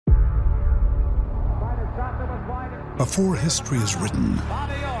Before history is written,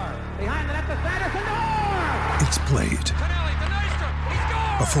 it's played.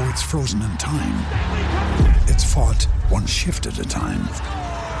 Before it's frozen in time, it's fought one shift at a time.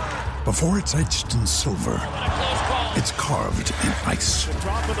 Before it's etched in silver, it's carved in ice.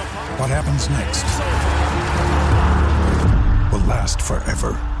 What happens next will last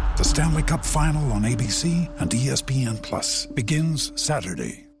forever. The Stanley Cup Final on ABC and ESPN Plus begins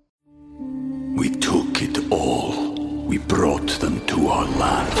Saturday. We took it all. We brought them to our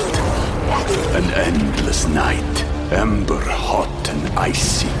land. An endless night, ember hot and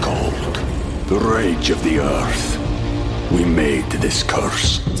icy cold. The rage of the earth. We made this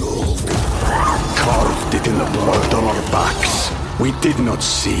curse. Carved it in the blood on our backs. We did not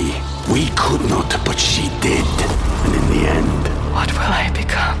see. We could not, but she did. And in the end... What will I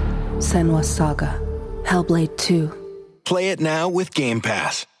become? Senua's Saga. Hellblade 2. Play it now with Game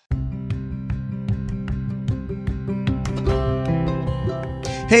Pass.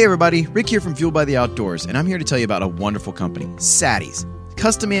 Hey everybody, Rick here from Fueled by the Outdoors, and I'm here to tell you about a wonderful company, Saddies,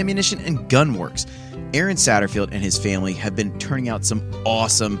 custom ammunition and gun works. Aaron Satterfield and his family have been turning out some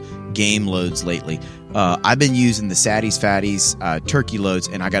awesome game loads lately. I've been using the Saddies Fatties turkey loads,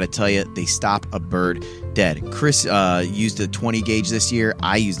 and I got to tell you, they stop a bird dead. Chris used a 20 gauge this year.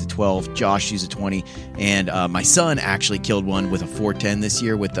 I used a 12. Josh used a 20. And my son actually killed one with a 410 this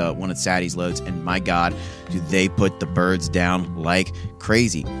year with one of the Saddies loads. And my God, do they put the birds down like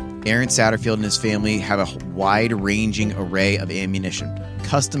crazy. Aaron Satterfield and his family have a wide-ranging array of ammunition.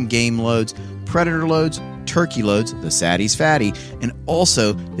 Custom game loads, predator loads, turkey loads, the Saddies Fatty, and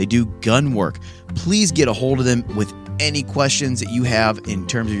also they do gun work. Please get a hold of them with any questions that you have in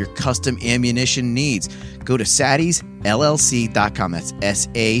terms of your custom ammunition needs. Go to saddiesllc.com. That's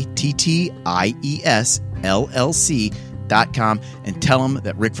SATTIESLLC.com and tell them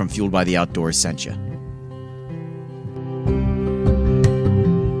that Rick from Fueled by the Outdoors sent you.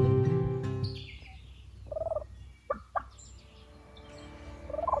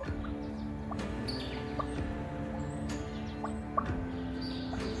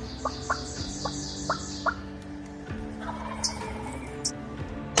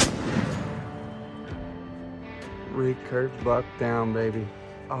 Recurve buck down, baby.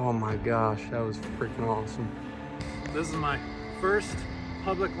 Oh my gosh, that was freaking awesome. This is my first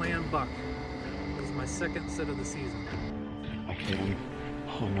public land buck. This is my second set of the season. I hit him.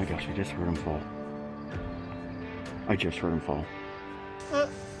 Oh my gosh, I just heard him fall. I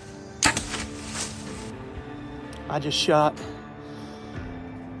just shot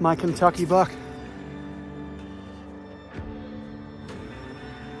my Kentucky buck.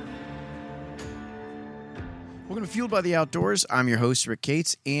 Welcome to Fueled by the Outdoors. I'm your host, Rick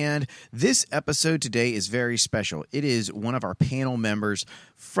Cates, and this episode today is very special. It is one of our panel members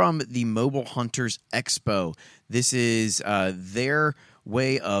from the Mobile Hunters Expo. This is their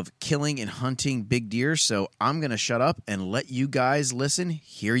way of killing and hunting big deer, so I'm going to shut up and let you guys listen.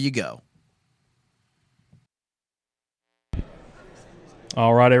 Here you go.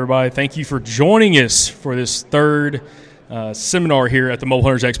 All right, everybody. Thank you for joining us for this third seminar here at the Mobile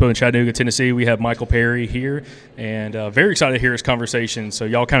Hunters Expo in Chattanooga, Tennessee. We have Michael Perry here, and very excited to hear his conversation. So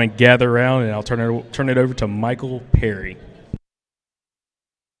y'all kind of gather around, and I'll turn it over to Michael Perry.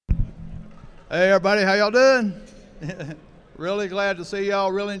 Hey, everybody. How y'all doing? Really glad to see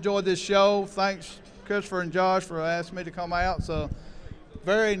y'all. Really enjoyed this show. Thanks, Christopher and Josh, for asking me to come out. So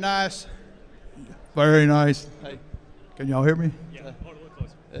very nice. Very nice. Hey, can y'all hear me?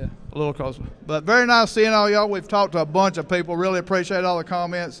 Yeah, a little closer. But very nice seeing all y'all. We've talked to a bunch of people. Really appreciate all the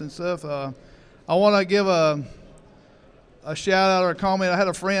comments and stuff. I want to give a shout out or a comment. I had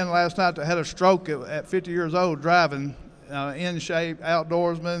a friend last night that had a stroke at 50 years old driving, in shape,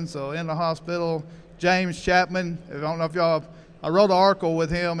 outdoorsman, so in the hospital. James Chapman. I don't know if y'all, I wrote an article with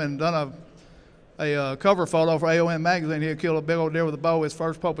him and done a cover photo for AOM magazine. He had killed a big old deer with a bow, his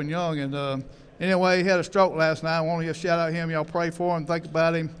first Pope and Young, and anyway, he had a stroke last night. I want to give a shout out to him. Y'all pray for him, think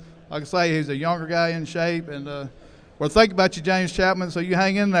about him. Like I say, he's a younger guy in shape, and we're thinking about you, James Chapman, so you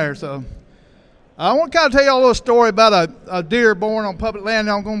hang in there. So I want to kind of tell y'all a little story about a deer born on public land.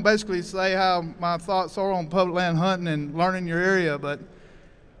 I'm going to basically say how my thoughts are on public land hunting and learning your area, but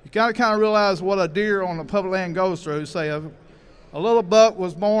you got to kind of realize what a deer on the public land goes through. Say a little buck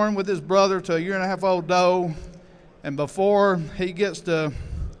was born with his brother to a 1.5-year-old doe, and before he gets to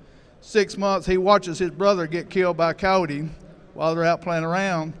 6 months, he watches his brother get killed by a coyote while they're out playing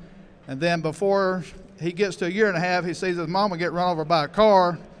around. And then before he gets to a 1.5 years, he sees his mama get run over by a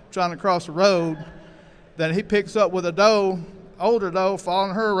car trying to cross the road. Then he picks up with a doe, older doe,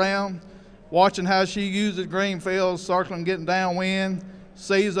 following her around, watching how she uses green fields, circling, getting downwind,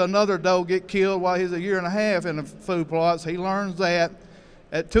 sees another doe get killed while he's a year and a half in the food plots. He learns that.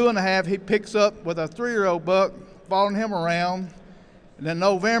 At 2.5, he picks up with a 3-year-old buck, following him around. And then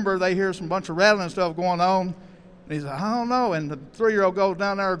November, they hear some bunch of rattling stuff going on. And he's like, I don't know. And the 3-year-old goes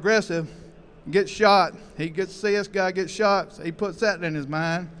down there aggressive, gets shot. He gets to see this guy get shot, so he puts that in his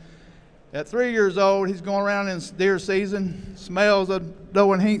mind. At 3 years old, he's going around in deer season, smells a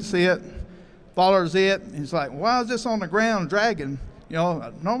doe and he ain't see it, follows it. And he's like, why is this on the ground dragging? You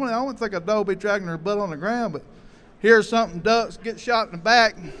know, normally I wouldn't think a doe be dragging her butt on the ground, but here's something, ducks, gets shot in the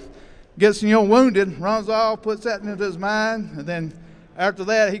back, gets, wounded, runs off, puts that into his mind. And then after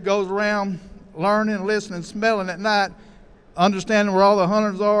that, he goes around learning, listening, smelling at night, understanding where all the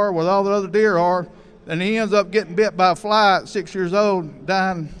hunters are, where all the other deer are. And he ends up getting bit by a fly at 6 years old,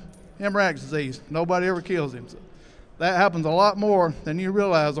 dying hemorrhagic disease. Nobody ever kills him. So that happens a lot more than you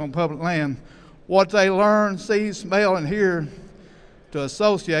realize on public land. What they learn, see, smell, and hear to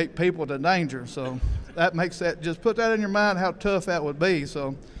associate people to danger. So that makes that, just put that in your mind how tough that would be.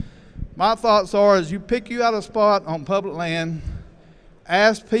 So my thoughts are, as you pick you out a spot on public land,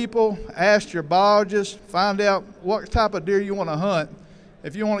 ask people, ask your biologists, find out what type of deer you want to hunt.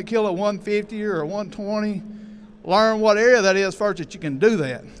 If you want to kill a 150 or a 120, learn what area that is first that you can do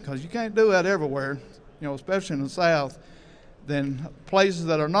that, because you can't do that everywhere, especially in the South. Then places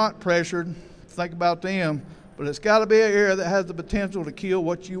that are not pressured, think about them, but it's got to be an area that has the potential to kill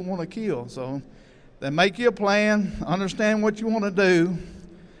what you want to kill. So then make you a plan, understand what you want to do,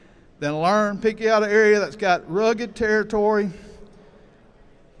 then learn, pick you out an area that's got rugged territory,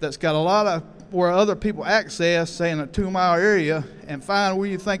 that's got a lot of where other people access, say in a 2-mile area, and find where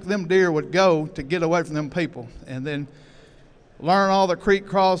you think them deer would go to get away from them people. And then learn all the creek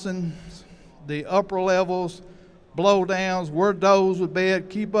crossings, the upper levels, blowdowns, where does would bed,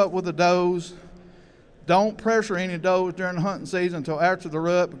 keep up with the does. Don't pressure any does during the hunting season until after the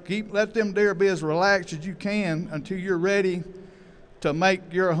rut. Let them deer be as relaxed as you can until you're ready to make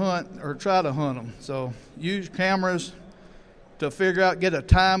your hunt or try to hunt them. So use cameras to figure out, get a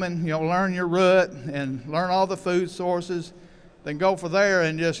timing, learn your rut and learn all the food sources. Then go for there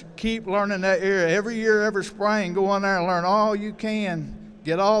and just keep learning that area. Every year, every spring, go in there and learn all you can.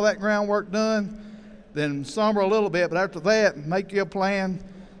 Get all that groundwork done. Then summer a little bit, but after that, make you a plan.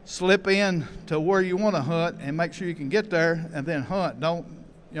 Slip in to where you want to hunt and make sure you can get there and then hunt. Don't,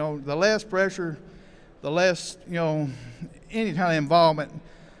 the less pressure, the less, any kind of involvement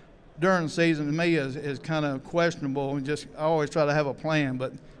during the season to me is kind of questionable. And just I always try to have a plan,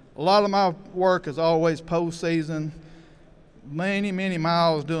 but a lot of my work is always postseason. Many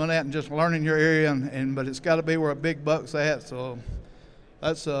miles doing that and just learning your area, but it's got to be where a big buck's at. So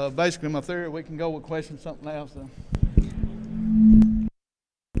that's basically my theory. We can go with questions, something else.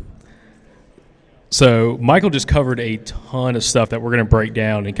 So Michael just covered a ton of stuff that we're going to break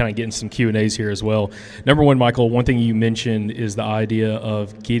down and kind of get in some Q&As here as well. Number one, Michael, one thing you mentioned is the idea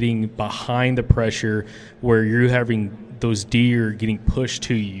of getting behind the pressure where you're having those deer getting pushed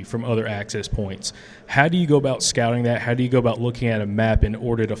to you from other access points. How do you go about scouting that? How do you go about looking at a map in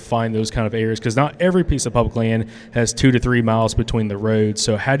order to find those kind of areas? Because not every piece of public land has 2 to 3 miles between the roads.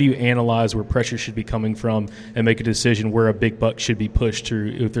 So how do you analyze where pressure should be coming from and make a decision where a big buck should be pushed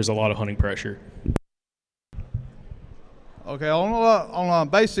through if there's a lot of hunting pressure? Okay, on a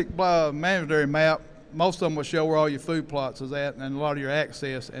basic mandatory map, most of them will show where all your food plots is at and a lot of your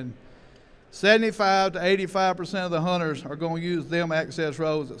access. And 75 to 85% of the hunters are going to use them access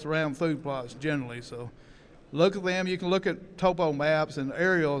roads that surround food plots generally. So look at them. You can look at topo maps and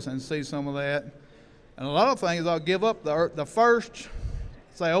aerials and see some of that. And a lot of things I'll give up the first,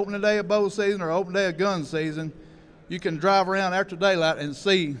 say, opening day of bow season or opening day of gun season. You can drive around after daylight and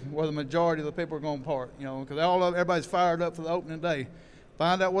see where the majority of the people are going to park, because everybody's fired up for the opening day.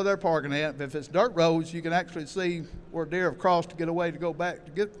 Find out where they're parking at. If it's dirt roads, you can actually see where deer have crossed to get away, to go back,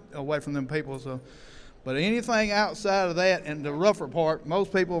 to get away from them people. So, but anything outside of that and the rougher part,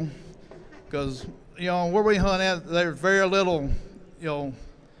 most people, because, where we hunt at, there's very little,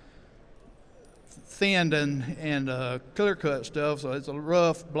 thinned and clear-cut stuff, so it's a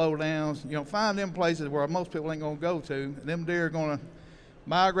rough blowdowns. Find them places where most people ain't going to go to. Them deer are going to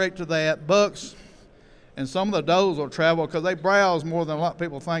migrate to that. Bucks and some of the does will travel because they browse more than a lot of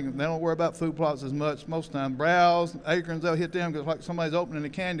people think. They don't worry about food plots as much most of the time. Browse, acorns, they'll hit them because like somebody's opening a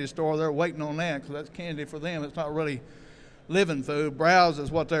candy store, they're waiting on that because that's candy for them. It's not really living food. Browse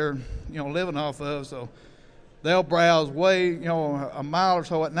is what they're living off of, so they'll browse way, a mile or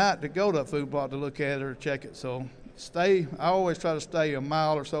so at night to go to a food plot to look at it or check it. So I always try to stay a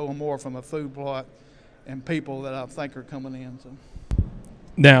mile or so or more from a food plot and people that I think are coming in. So.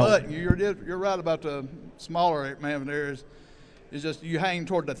 Now, but you're right about the smaller mammoth areas. It's just you hang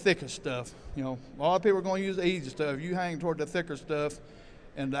toward the thickest stuff. You know, a lot of people are going to use the easy stuff. You hang toward the thicker stuff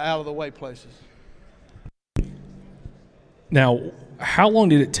and the out-of-the-way places. Now, how long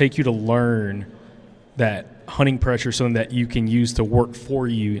did it take you to learn that hunting pressure is something that you can use to work for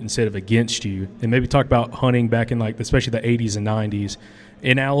you instead of against you? And maybe talk about hunting back in, like, especially the 80s and 90s.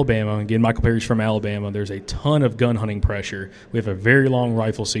 In Alabama, again, Michael Perry's from Alabama, there's a ton of gun hunting pressure. We have a very long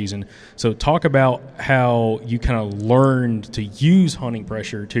rifle season. So talk about how you kind of learned to use hunting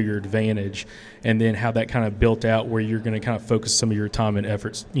pressure to your advantage, and then how that kind of built out where you're going to kind of focus some of your time and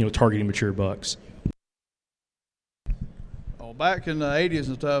efforts, targeting mature bucks. Well, back in the 80s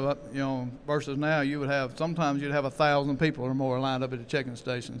and stuff, versus now, sometimes you'd have 1,000 people or more lined up at the checking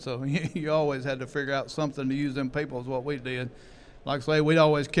station. So you always had to figure out something to use them people is what we did. Like I say, we'd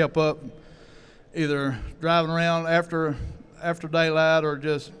always kept up either driving around after daylight or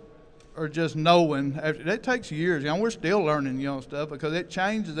just knowing. It takes years. We're still learning, stuff because it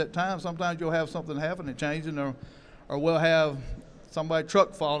changes at times. Sometimes you'll have something happen and changing, or we'll have somebody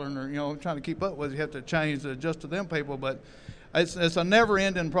truck falling, or trying to keep up with it. You have to change to adjust to them people, but it's a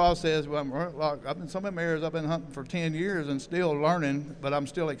never-ending process. I've been some of them areas I've been hunting for 10 years and still learning, but I'm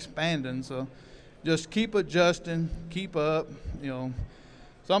still expanding. So just keep adjusting, keep up.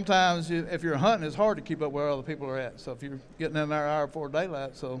 Sometimes if you're hunting, it's hard to keep up where other people are at. So if you're getting in there an hour before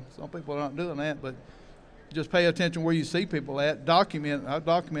daylight, so some people aren't doing that, but just pay attention where you see people at. I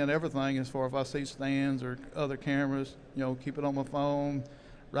document everything as far as if I see stands or other cameras. Keep it on my phone,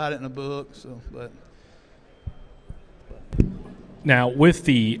 write it in a book. Now, with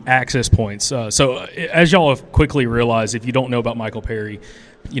the access points, so as y'all have quickly realized, if you don't know about Michael Perry,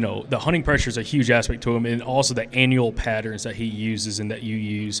 the hunting pressure is a huge aspect to him, and also the annual patterns that he uses and that you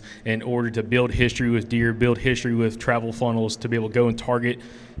use in order to build history with deer, build history with travel funnels, to be able to go and target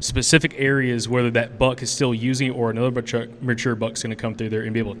specific areas, whether that buck is still using it or another mature buck's going to come through there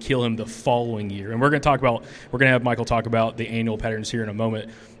and be able to kill him the following year. And we're going to have Michael talk about the annual patterns here in a moment.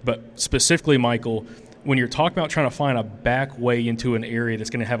 But specifically, Michael, when you're talking about trying to find a back way into an area that's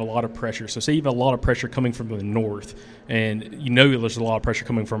going to have a lot of pressure, so say you have a lot of pressure coming from the north, and there's a lot of pressure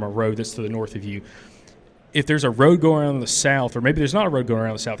coming from a road that's to the north of you. If there's a road going around the south, or maybe there's not a road going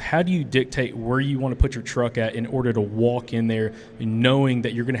around the south, how do you dictate where you want to put your truck at in order to walk in there, knowing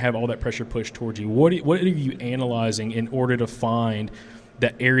that you're going to have all that pressure pushed towards you? What are you analyzing in order to find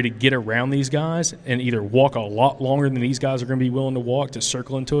that area to get around these guys and either walk a lot longer than these guys are going to be willing to walk to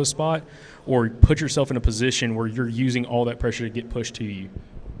circle into a spot, or put yourself in a position where you're using all that pressure to get pushed to you?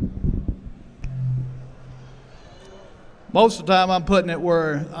 Most of the time I'm putting it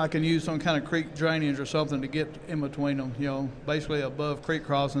where I can use some kind of creek drainage or something to get in between them, basically above creek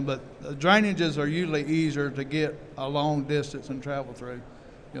crossing. But the drainages are usually easier to get a long distance and travel through,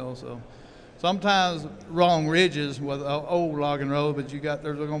 so sometimes wrong ridges with an old logging road, but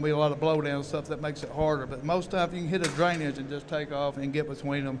there's going to be a lot of blowdown stuff that makes it harder. But most times you can hit a drainage and just take off and get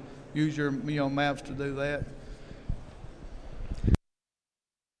between them. Use your maps to do that.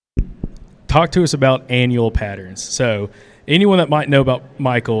 Talk to us about annual patterns. So anyone that might know about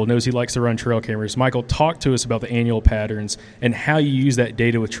Michael knows he likes to run trail cameras. Michael, talk to us about the annual patterns and how you use that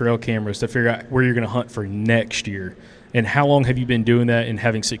data with trail cameras to figure out where you're going to hunt for next year. And how long have you been doing that and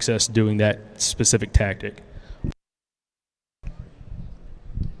having success doing that specific tactic?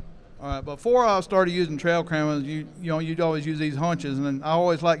 All right, before I started using trail cameras, you'd always use these hunches, and then I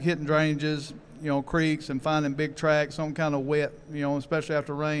always like hitting drainages, creeks, and finding big tracks, some kind of wet, especially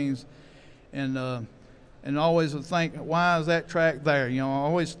after rains, and always would think, why is that track there? I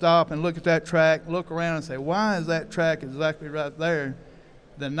always stop and look at that track, look around and say, why is that track exactly right there?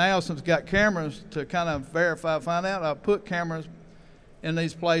 Then now, since I've got cameras to kind of find out, I put cameras in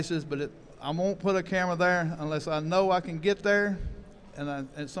these places, but I won't put a camera there unless I know I can get there. And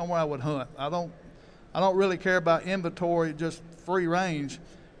it's somewhere I would hunt. I don't really care about inventory, just free range.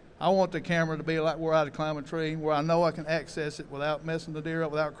 I want the camera to be like where I'd climb a tree, where I know I can access it without messing the deer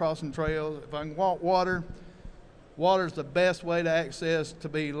up, without crossing trails. If I can walk water's the best way to access to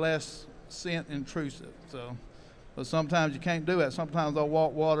be less scent intrusive. But sometimes you can't do that. Sometimes I'll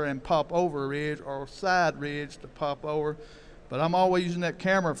walk water and pop over a ridge or side ridge to pop over. But I'm always using that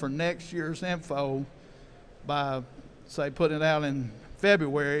camera for next year's info by, say, putting it out in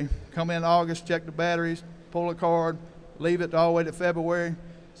February, come in August, check the batteries, pull a card, leave it all the way to February,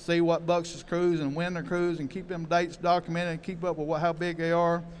 see what bucks is cruising, when they're cruising, keep them dates documented, and keep up with how big they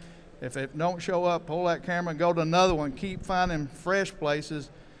are. If it don't show up, pull that camera and go to another one. Keep finding fresh places,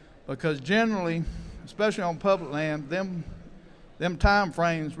 because generally, especially on public land, them time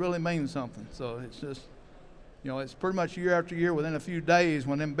frames really mean something. So it's just, it's pretty much year after year within a few days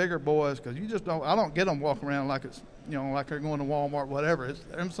when them bigger boys, because I don't get them walking around like it's like they're going to Walmart, whatever. It's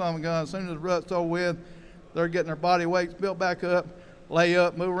them son of a gun. As soon as the rut's over with, they're getting their body weights built back up, lay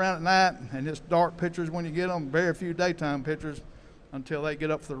up, move around at night, and it's dark pictures when you get them. Very few daytime pictures until they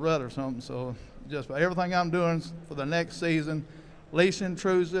get up for the rut or something. So just everything I'm doing for the next season, least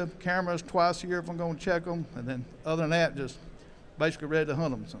intrusive, cameras twice a year if I'm going to check them, and then other than that, just basically ready to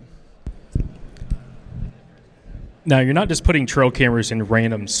hunt them. So. Now, you're not just putting trail cameras in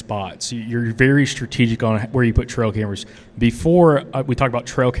random spots. You're very strategic on where you put trail cameras. Before we talk about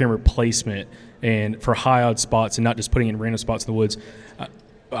trail camera placement and for high odd spots and not just putting in random spots in the woods,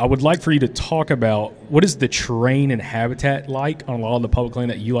 I would like for you to talk about what is the terrain and habitat like on a lot of the public land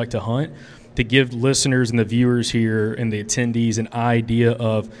that you like to hunt, to give listeners and the viewers here and the attendees an idea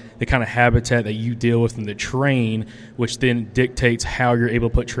of the kind of habitat that you deal with in the terrain, which then dictates how you're able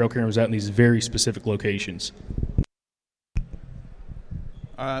to put trail cameras out in these very specific locations.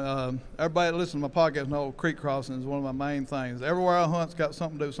 All right, everybody that listens to my podcast know creek crossing is one of my main things. Everywhere I hunt's got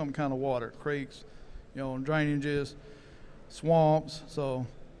something to do with some kind of water, creeks, drainages, swamps. So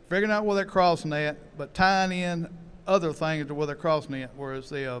figuring out where they're crossing at, but tying in other things to where they're crossing at, where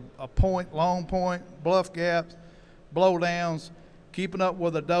it's a point, long point, bluff gaps, blowdowns, keeping up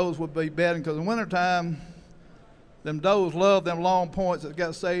where the does would be bedding. Because in wintertime, them does love them long points that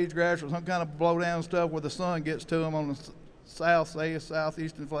got sage grass or some kind of blowdown stuff where the sun gets to them on the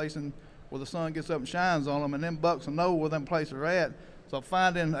southeastern facing, where the sun gets up and shines on them, and them bucks will know where them places are at. So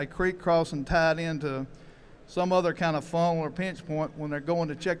finding a creek crossing tied into some other kind of funnel or pinch point when they're going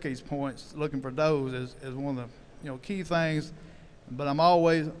to check these points looking for does is one of the key things. But I'm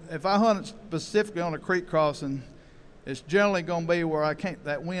always, if I hunt specifically on a creek crossing, it's generally going to be where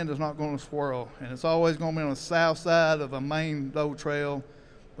that wind is not going to swirl, and it's always going to be on the south side of a main doe trail,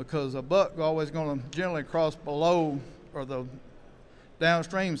 because a buck is always going to generally cross below or the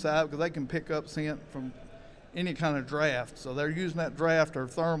downstream side, because they can pick up scent from any kind of draft. So they're using that draft or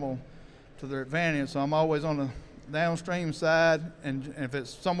thermal to their advantage. So I'm always on the downstream side, and if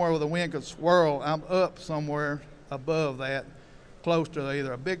it's somewhere where the wind could swirl, I'm up somewhere above that, close to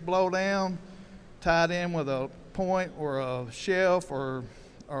either a big blowdown tied in with a point or a shelf or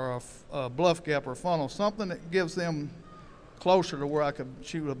a bluff gap or funnel, something that gives them closer to where I could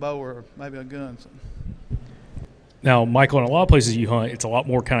shoot a bow or maybe a gun. Now, Michael, in a lot of places you hunt, it's a lot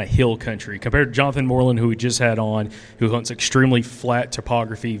more kind of hill country compared to Jonathan Moreland, who we just had on, who hunts extremely flat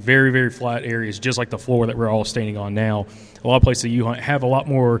topography, very, very flat areas, just like the floor that we're all standing on now. A lot of places that you hunt have a lot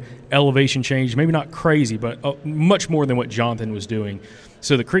more elevation change, maybe not crazy, but much more than what Jonathan was doing.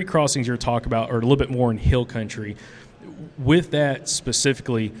 So the creek crossings you're talking about are a little bit more in hill country. With that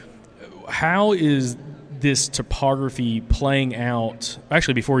specifically, how is this topography playing out?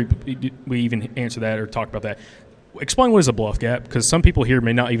 Actually, before we even answer that or talk about that, explain what is a bluff gap, because some people here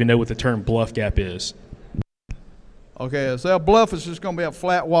may not even know what the term bluff gap is. Okay, so a bluff is just going to be a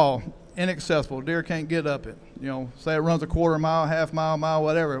flat wall, inaccessible. Deer can't get up it. Say it runs a quarter mile, half mile,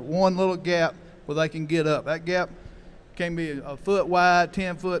 whatever. One little gap where they can get up. That gap can be a foot wide,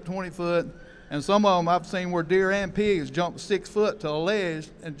 10 foot, 20 foot. And some of them I've seen where deer and pigs jump 6 foot to a ledge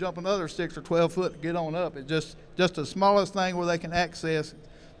and jump another 6 or 12 foot to get on up. It's just the smallest thing where they can access,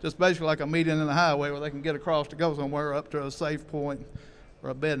 just basically like a median in the highway where they can get across to go somewhere up to a safe point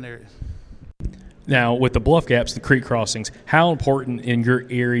or a bedding area. Now, with the bluff gaps, the creek crossings, how important in your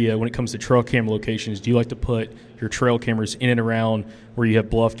area when it comes to trail camera locations do you like to put your trail cameras in and around where you have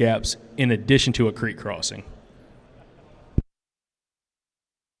bluff gaps in addition to a creek crossing?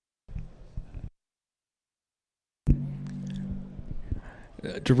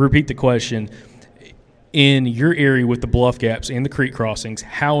 To repeat the question, in your area with the bluff gaps and the creek crossings,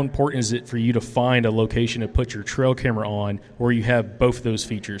 how important is it for you to find a location to put your trail camera on where you have both of those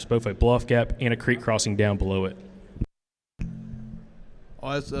features, both a bluff gap and a creek crossing down below it?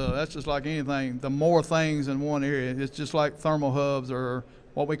 Oh, that's just like anything. The more things in one area, it's just like thermal hubs or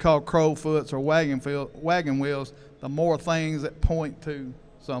what we call crow foots or wagon wheels. The more things that point to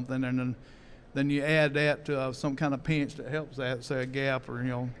something, and then you add that to some kind of pinch that helps that, say a gap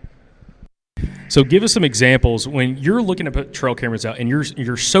or So give us some examples when you're looking to put trail cameras out and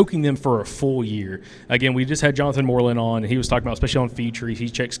you're soaking them for a full year. Again, we just had Jonathan Moreland on, and he was talking about, especially on feed trees, he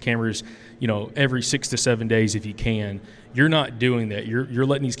checks cameras, every 6 to 7 days if he can. You're not doing that. You're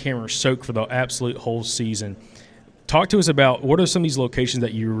letting these cameras soak for the absolute whole season. Talk to us about what are some of these locations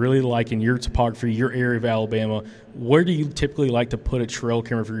that you really like in your topography, your area of Alabama. Where do you typically like to put a trail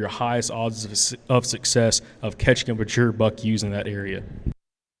camera for your highest odds of success of catching a mature buck using that area?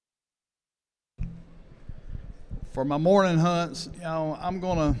 For my morning hunts, I'm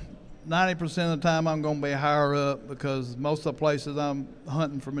going to 90% of the time I'm going to be higher up, because most of the places I'm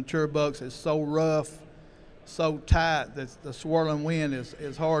hunting for mature bucks is so rough so tight that the swirling wind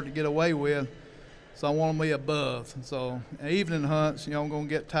is hard to get away with. So I want them to be above. So evening hunts, I'm going to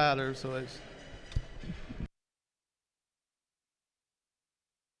get tighter. So it's.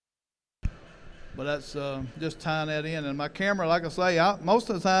 But that's just tying that in. And my camera, like I say, most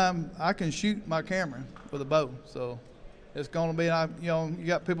of the time I can shoot my camera with a bow. So it's going to be, you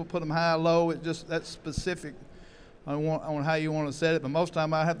got people put them high, low. It's just that's specific on how you want to set it. But most of the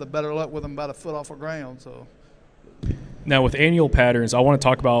time I have the better luck with them about a foot off the ground. So. Now, with annual patterns, I want to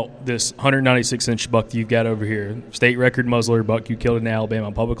talk about this 196-inch buck that you've got over here, state record muzzler buck you killed in Alabama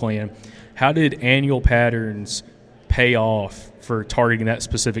on public land. How did annual patterns pay off for targeting that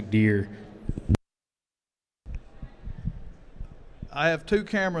specific deer? I have 2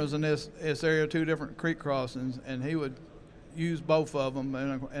 cameras in this area, 2 different creek crossings, and he would use both of them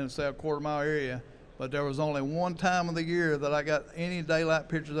in say a quarter-mile area. But there was only one time of the year that I got any daylight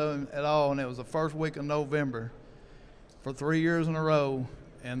pictures of him at all, and it was the first week of November. For 3 years in a row,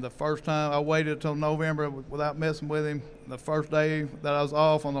 and the first time I waited until November without messing with him, the first day that I was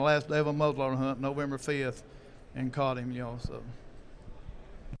off on the last day of a muzzleloader hunt, November 5th, and caught him, so.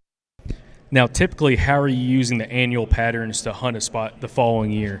 Now, typically, how are you using the annual patterns to hunt a spot the following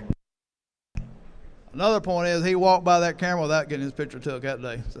year? Another point is he walked by that camera without getting his picture took that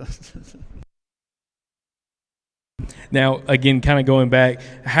day. So. Now, again, kind of going back,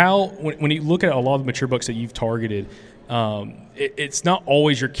 when you look at a lot of the mature bucks that you've targeted, it's not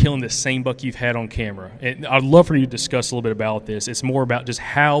always you're killing the same buck you've had on camera. And I'd love for you to discuss a little bit about this. It's more about just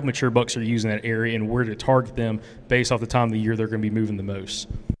how mature bucks are using that area and where to target them based off the time of the year they're going to be moving the most.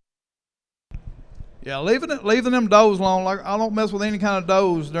 Yeah, leaving them does alone. Like I don't mess with any kind of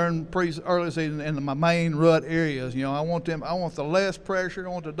does during early season in my main rut areas. I want the less pressure. I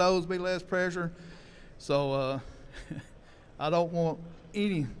want the does to be less pressure. So I don't want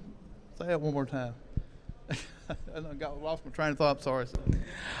any. Say that one more time. I lost my train of thought. I'm sorry.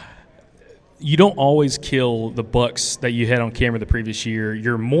 You don't always kill the bucks that you had on camera the previous year.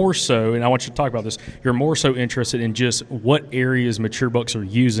 You're more so, and I want you to talk about this, you're more so interested in just what areas mature bucks are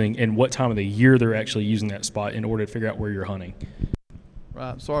using and what time of the year they're actually using that spot in order to figure out where you're hunting.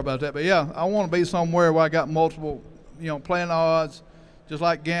 Right. Sorry about that. But, yeah, I want to be somewhere where I got multiple, playing odds, just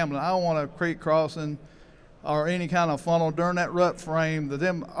like gambling. I don't want a creek crossing or any kind of funnel during that rut frame that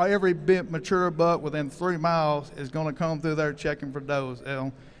every bit mature buck within 3 miles is going to come through there checking for does.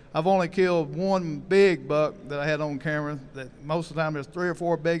 I've only killed one big buck that I had on camera. That most of the time there's 3 or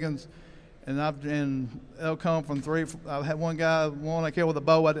 4 big ones, and they'll come from 3. I had one I killed with a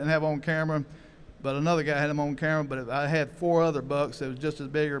bow I didn't have on camera, but another guy had him on camera. But I had 4 other bucks that was just as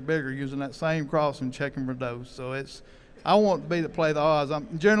big or bigger using that same cross and checking for does. So I want to be to play the odds. I'm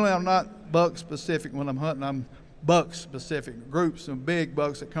not buck specific when I'm hunting. I'm buck specific. Groups of big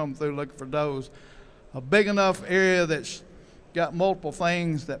bucks that come through looking for does. A big enough area that's got multiple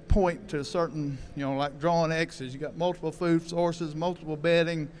things that point to certain, like drawing X's. You got multiple food sources, multiple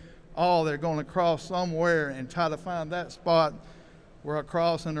bedding, all they're going to cross somewhere and try to find that spot where a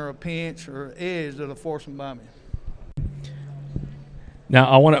crossing or a pinch or edge that'll force them by me. Now,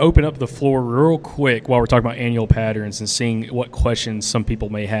 I want to open up the floor real quick while we're talking about annual patterns and seeing what questions some people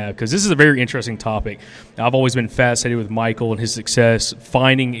may have, because this is a very interesting topic. I've always been fascinated with Michael and his success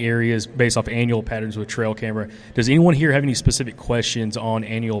finding areas based off annual patterns with trail camera. Does anyone here have any specific questions on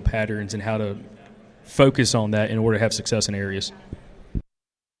annual patterns and how to focus on that in order to have success in areas?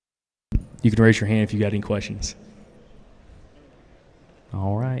 You can raise your hand if you got any questions.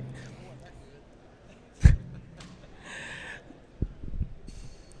 All right.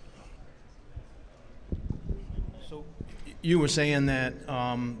 You were saying that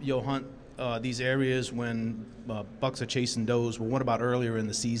you'll hunt these areas when bucks are chasing does. Well, what about earlier in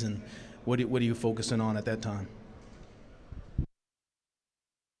the season? What are you focusing on at that time?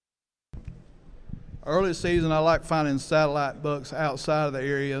 Early season, I like finding satellite bucks outside of the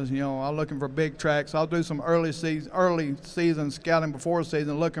areas. I'm looking for big tracks. I'll do some early season scouting before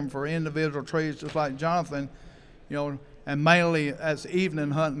season, looking for individual trees, just like Jonathan. And mainly that's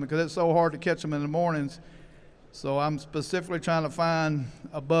evening hunting because it's so hard to catch them in the mornings. So I'm specifically trying to find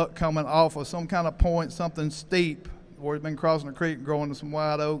a buck coming off of some kind of point, something steep, where he's been crossing the creek and growing to some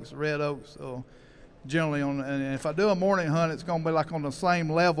white oaks, red oaks. So generally, and if I do a morning hunt, it's going to be like on the same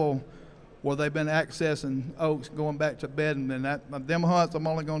level where they've been accessing oaks, going back to bedding. And them hunts, I'm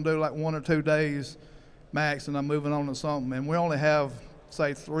only going to do like 1 or 2 days max, and I'm moving on to something. And we only have,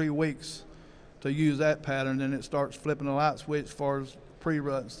 say, 3 weeks to use that pattern, then it starts flipping the light switch as far as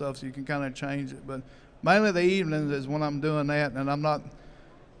pre-rut and stuff, so you can kind of change it. But mainly the evenings is when I'm doing that, and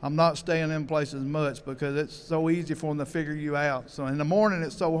I'm not staying in places much because it's so easy for them to figure you out. So in the morning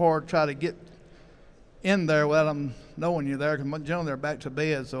it's so hard to try to get in there without them knowing you're there, because generally they're back to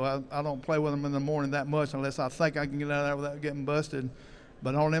bed, so I don't play with them in the morning that much unless I think I can get out of there without getting busted.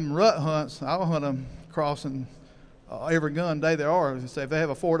 But on them rut hunts, I'll hunt them crossing every gun day there are. Say if they have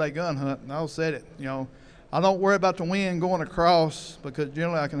a 4-day gun hunt, and I'll set it. I don't worry about the wind going across, because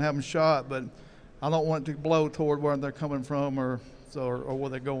generally I can have them shot, but I don't want it to blow toward where they're coming from or where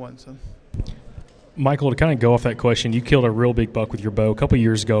they're going. So. Michael, to kind of go off that question, you killed a real big buck with your bow a couple of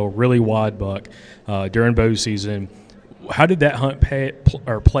years ago, a really wide buck during bow season. How did that hunt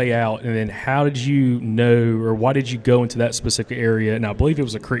play out, and then how did you know, or why did you go into that specific area? And I believe it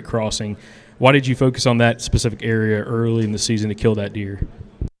was a creek crossing. Why did you focus on that specific area early in the season to kill that deer?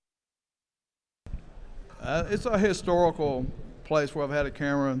 It's a historical place where I've had a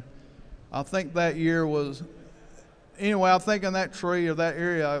camera. I think that year was – anyway, I think in that tree or that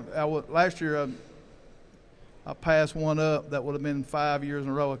area, last year I passed one up that would have been 5 years in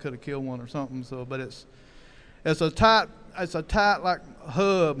a row I could have killed one or something. So, but it's a tight like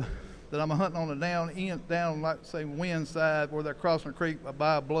hub that I'm hunting on the down like say wind side where they're crossing the creek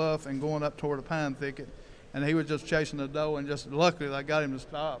by a bluff and going up toward a pine thicket. And he was just chasing the doe, and just luckily I got him to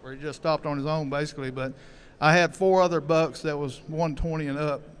stop, or he just stopped on his own basically. But I had 4 other bucks that was 120 and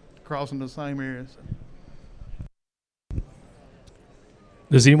up crossing the same area. So.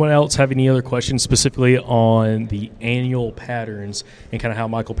 Does anyone else have any other questions specifically on the annual patterns and kind of how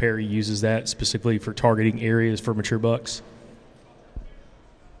Michael Perry uses that specifically for targeting areas for mature bucks?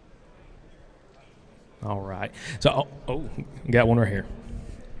 All right. So, got one right here.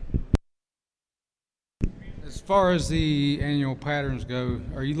 As far as the annual patterns go,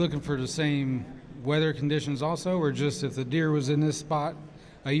 are you looking for the same weather conditions also, or just if the deer was in this spot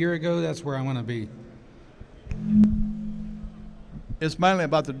a year ago, that's where I want to be? It's mainly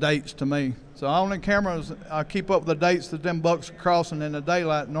about the dates to me. So on the cameras, I keep up with the dates that them bucks are crossing in the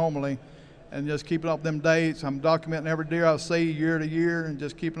daylight normally, and just keeping up them dates. I'm documenting every deer I see year to year and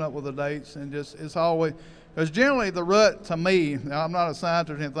just keeping up with the dates. And just it's always – because generally the rut to me, now I'm not a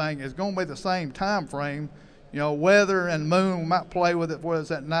scientist or anything, is going to be the same time frame. Weather and moon might play with it, whether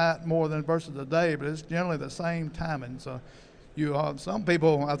it's at night more than versus the day, but it's generally the same timing. So some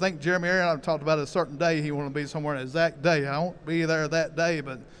people, I think Jeremy Aaron, I've talked about a certain day he want to be somewhere an exact day. I won't be there that day,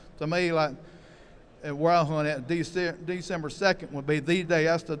 but to me, like where I hunt at, December 2nd would be the day.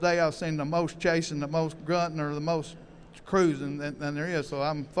 That's the day I've seen the most chasing, the most grunting, or the most cruising than there is. So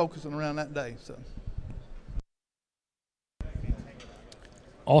I'm focusing around that day. So.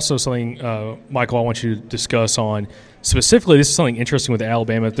 Also something, Michael, I want you to discuss on specifically, this is something interesting with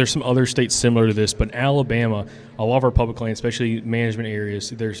Alabama. There's some other states similar to this, but in Alabama, a lot of our public land, especially management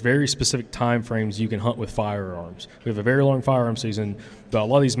areas, there's very specific time frames you can hunt with firearms. We have a very long firearm season, but a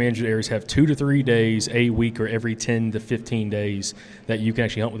lot of these management areas have 2 to 3 days a week or every 10 to 15 days that you can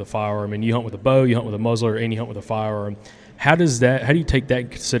actually hunt with a firearm. And you hunt with a bow, you hunt with a muzzler, and you hunt with a firearm. How do you take that in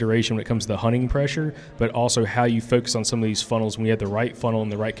consideration when it comes to the hunting pressure, but also how you focus on some of these funnels when you have the right funnel in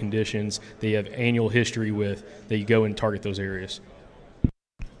the right conditions that you have annual history with, that you go and target those areas?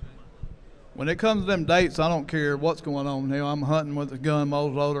 When it comes to them dates, I don't care what's going on. I'm hunting with a gun,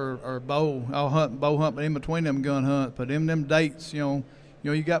 muzzleloader, or bow. I'll bow hunt in between them gun hunts. But in them dates, you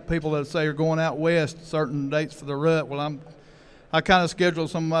got people that say are going out west, certain dates for the rut. Well, I kind of schedule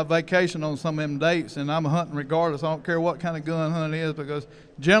some of my vacation on some of them dates, and I'm hunting regardless. I don't care what kind of gun hunt it is, because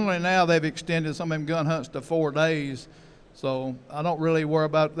generally now they've extended some of them gun hunts to 4 days. So I don't really worry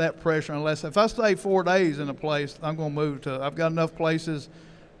about that pressure unless if I stay 4 days in a place, I'm going to move to. I've got enough places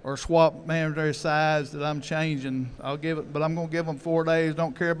or swap mandatory sides that I'm changing. But I'm going to give them 4 days.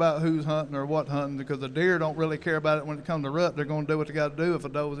 Don't care about who's hunting or what hunting, because the deer don't really care about it when it comes to rut. They're going to do what they got to do if a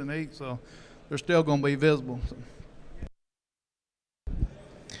doe's in heat, so they're still going to be visible. So.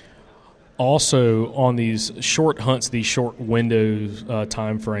 Also, on these short hunts, these short windows,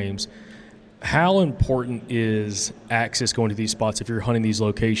 time frames, how important is access going to these spots if you're hunting these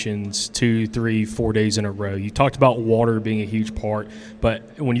locations 2, 3, 4 days in a row? You talked about water being a huge part, but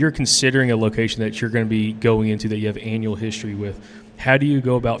when you're considering a location that you're going to be going into that you have annual history with, how do you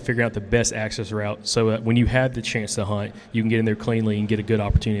go about figuring out the best access route so that when you have the chance to hunt, you can get in there cleanly and get a good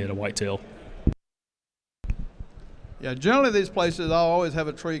opportunity at a whitetail? Yeah, generally these places I'll always have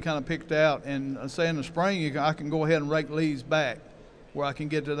a tree kind of picked out, and say in the spring I can go ahead and rake leaves back where I can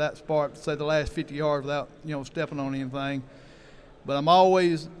get to that spot, say the last 50 yards without stepping on anything. But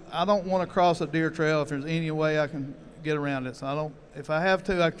I don't want to cross a deer trail if there's any way I can get around it. So if I have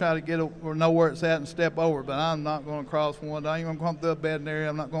to, I try to get or know where it's at and step over. But I'm not going to cross one. I ain't going to come through a bedding area.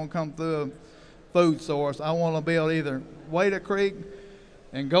 I'm not going to come through a food source. I want to be able to either wade a creek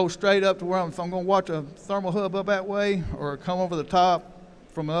and go straight up to where if I'm going to watch a thermal hub up that way, or come over the top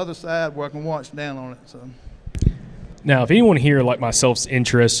from the other side where I can watch down on it. So. Now, if anyone here like myself is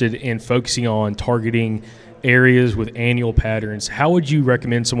interested in focusing on targeting areas with annual patterns, how would you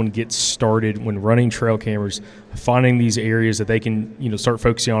recommend someone get started when running trail cameras, finding these areas that they can, start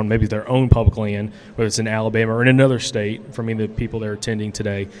focusing on maybe their own public land, whether it's in Alabama or in another state, from the people that are attending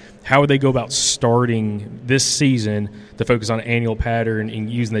today? How would they go about starting this season to focus on annual pattern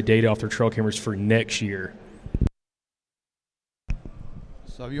and using the data off their trail cameras for next year?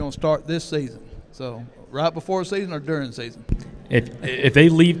 So you want to start this season? So right before the season or during the season? If they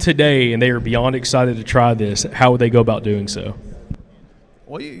leave today and they are beyond excited to try this, how would they go about doing so?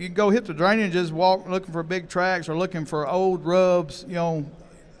 Well, you can go hit the drainage, just walk looking for big tracks or looking for old rubs.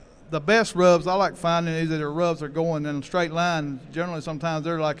 The best rubs I like finding is either rubs that are going in a straight line. Generally, sometimes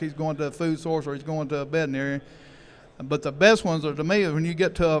they're like he's going to a food source or he's going to a bedding area. But the best ones are, to me, when you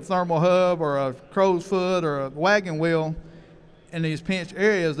get to a thermal hub or a crow's foot or a wagon wheel. In these pinched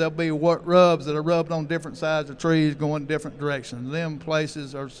areas, there'll be rubs that are rubbed on different sides of trees going different directions. Them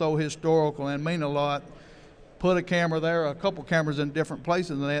places are so historical and mean a lot. Put a camera there, a couple cameras in different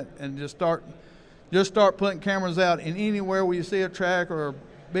places in that, and just start putting cameras out in anywhere where you see a track or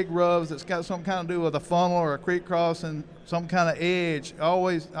big rubs that's got some kind of do with a funnel or a creek crossing, some kind of edge.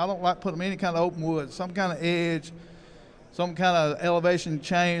 I don't like putting them any kind of open wood, some kind of edge, some kind of elevation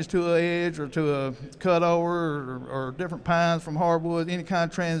change to an edge or to a cutover or different pines from hardwood, any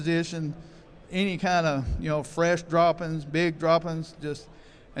kind of transition, any kind of, fresh droppings, big droppings, just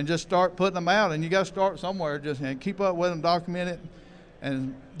start putting them out. And you got to start somewhere, and keep up with them, document it,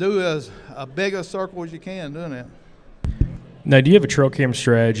 and do as a big a circle as you can doing that. Now, do you have a trail cam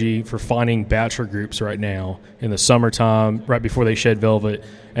strategy for finding bachelor groups right now in the summertime, right before they shed velvet,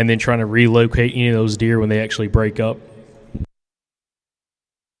 and then trying to relocate any of those deer when they actually break up?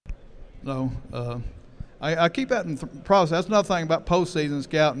 No, I keep that in process. That's another thing about postseason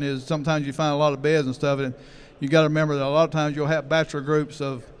scouting is sometimes you find a lot of beds and stuff, and you got to remember that a lot of times you'll have bachelor groups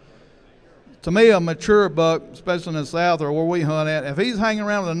of. To me, a mature buck, especially in the south or where we hunt at, if he's hanging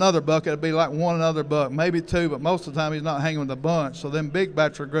around with another buck, it'd be like one another buck, maybe two, but most of the time he's not hanging with a bunch. So them big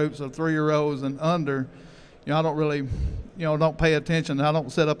bachelor groups of 3-year-olds and under, I don't really, don't pay attention. I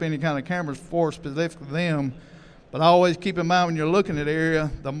don't set up any kind of cameras for specific to them. But I always keep in mind when you're looking at the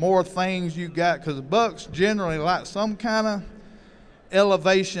area, the more things you got, because bucks generally like some kind of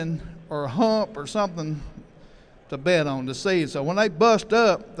elevation or hump or something to bed on to see. So when they bust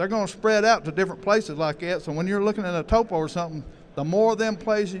up, they're going to spread out to different places like that. So when you're looking at a topo or something, the more of them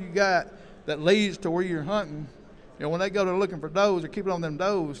places you got that leads to where you're hunting, when they go to looking for does or keeping on them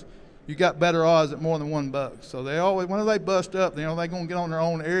does, you got better odds at more than one buck. So they always, when they bust up, they're going to get on their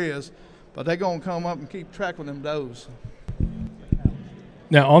own areas, but they're going to come up and keep track with them does.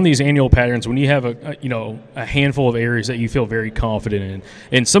 Now, on these annual patterns, when you have a handful of areas that you feel very confident in,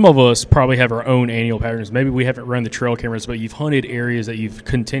 and some of us probably have our own annual patterns. Maybe we haven't run the trail cameras, but you've hunted areas that you've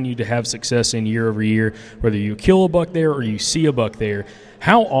continued to have success in year over year, whether you kill a buck there or you see a buck there.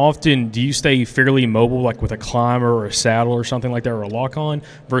 How often do you stay fairly mobile, like with a climber or a saddle or something like that, or a lock-on,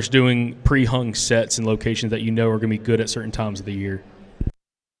 versus doing pre-hung sets in locations that you know are going to be good at certain times of the year?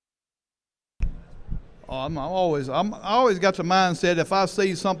 I always got the mindset if I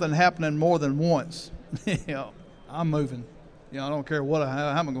see something happening more than once, I'm moving. I don't care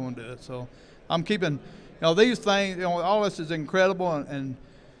how I'm going to do it. So I'm keeping, these things. All this is incredible and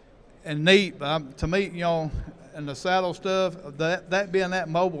neat. But to me, and the saddle stuff, that being that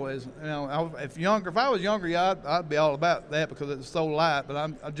mobile is, if I was younger, I'd be all about that because it's so light. But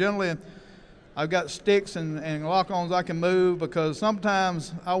I've got sticks and lock-ons I can move because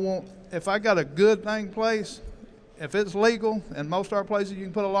sometimes if I got a good thing place, if it's legal, and most of our places you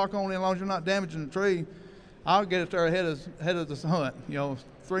can put a lock-on in as long as you're not damaging the tree, I'll get it there ahead of the hunt,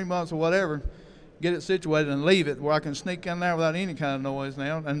 3 months or whatever, get it situated and leave it where I can sneak in there without any kind of noise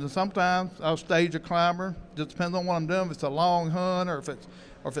now. And sometimes I'll stage a climber. Just depends on what I'm doing. If it's a long hunt or if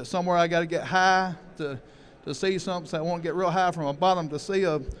it's somewhere I got to get high to see something. So I want to get real high from a bottom to see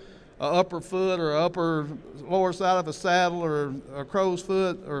a upper foot or lower side of a saddle or a crow's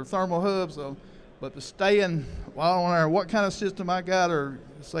foot or thermal hub. So, but to stay in, I don't know what kind of system I got or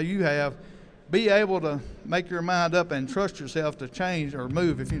say you have, be able to make your mind up and trust yourself to change or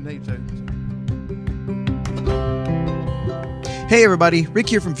move if you need to. Hey everybody, Rick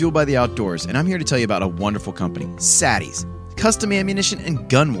here from Fueled by the Outdoors, and I'm here to tell you about a wonderful company, Saddies, Custom Ammunition and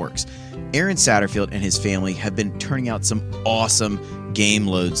Gun Works. Aaron Satterfield and his family have been turning out some awesome game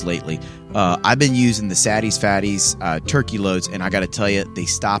loads lately. I've been using the Sadie's Fatties turkey loads, and I got to tell you, they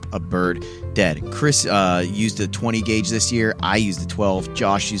stop a bird dead. Chris used a 20 gauge this year. I used a 12.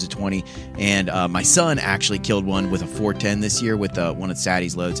 Josh used a 20. And my son actually killed one with a 410 this year with one of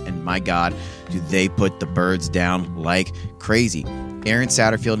Sadie's loads. And my God, do they put the birds down like crazy. Aaron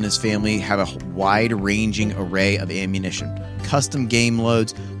Satterfield and his family have a wide-ranging array of ammunition. Custom game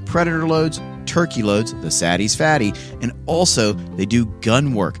loads, predator loads, turkey loads, the Sadie's Fatty, and also they do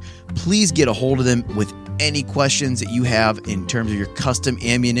gun work. Please get a hold of them with any questions that you have in terms of your custom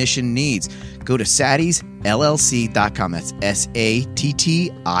ammunition needs. Go to sattiesllc.com. That's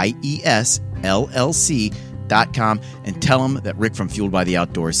SATTIESLLC.com and tell them that Rick from Fueled by the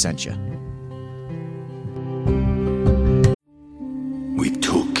Outdoors sent you. We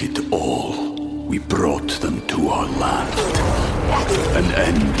took it all. We brought them to our land. An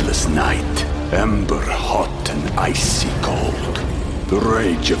endless night, ember hot and icy cold. The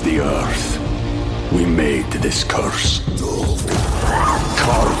rage of the earth. We made this curse.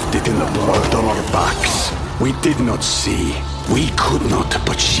 Carved it in the blood on our backs. We did not see. We could not,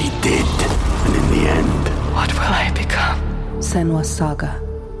 but she did. And in the end... What will I become? Senua's Saga.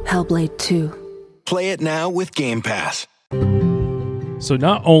 Hellblade 2. Play it now with Game Pass. So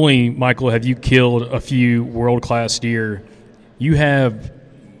not only, Michael, have you killed a few world-class deer, you have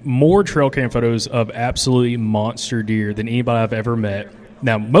more trail cam photos of absolutely monster deer than anybody I've ever met.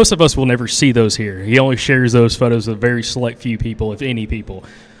 Now, most of us will never see those here. He only shares those photos with a very select few people, if any people,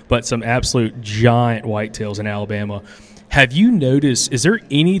 but some absolute giant whitetails in Alabama. Have you noticed, is there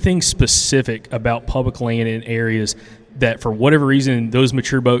anything specific about public land in areas that for whatever reason those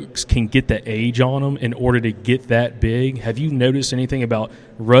mature bucks can get the age on them in order to get that big? Have you noticed anything about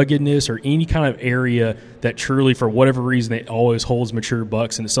ruggedness or any kind of area that truly for whatever reason it always holds mature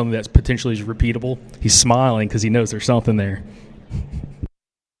bucks and it's something that's potentially is repeatable? He's smiling because he knows there's something there.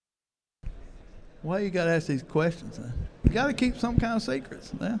 Why you got to ask these questions? You got to keep some kind of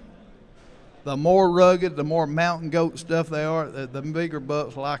secrets. Yeah. The more rugged, the more mountain goat stuff they are, the bigger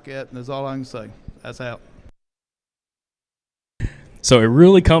bucks like that, and that's all I can say. That's out. So it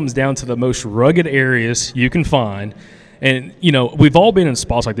really comes down to the most rugged areas you can find. And, you know, we've all been in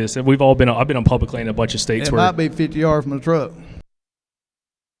spots like this. And I've been on public land in a bunch of states it where... It might be 50 yards from the truck.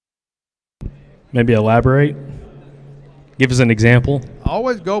 Maybe elaborate? Give us an example. I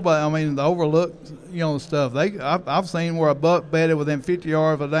always go by, the overlooked, stuff. I've seen where a buck bedded within 50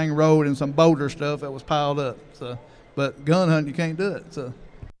 yards of a dang road and some boulder stuff that was piled up. So, but gun hunting, you can't do it. So.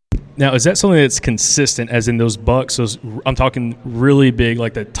 Now, is that something that's consistent, as in those bucks, I'm talking really big,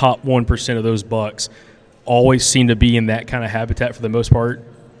 like the top 1% of those bucks, always seem to be in that kind of habitat for the most part?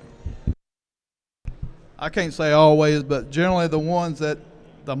 I can't say always, but generally the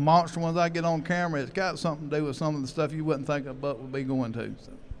monster ones I get on camera, it's got something to do with some of the stuff you wouldn't think a buck would be going to.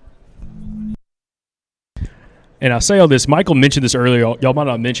 So. And I say all this, Michael mentioned this earlier, y'all might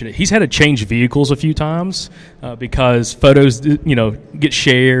not mention it. He's had to change vehicles a few times because photos, get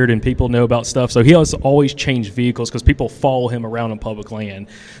shared and people know about stuff. So he has always changed vehicles because people follow him around on public land.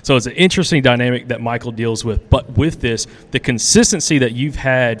 So it's an interesting dynamic that Michael deals with. But with this, the consistency that you've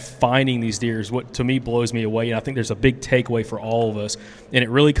had finding these deer is what to me blows me away. And I think there's a big takeaway for all of us. And it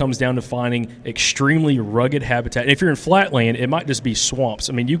really comes down to finding extremely rugged habitat. And if you're in flatland, it might just be swamps.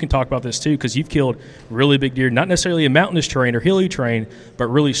 You can talk about this too because you've killed really big deer, not necessarily a mountainous terrain or hilly terrain, but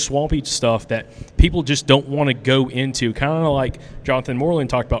really swampy stuff that people just don't want to go into. Kind of like Jonathan Moreland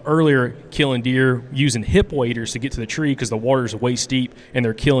talked about earlier, killing deer using hip waders to get to the tree because the water's waist deep and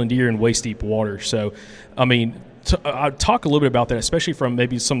they're killing deer in waist deep water. So, I talk a little bit about that, especially from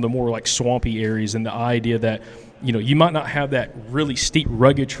maybe some of the more like swampy areas and the idea that, you might not have that really steep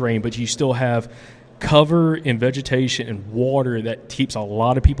rugged terrain, but you still have cover and vegetation and water that keeps a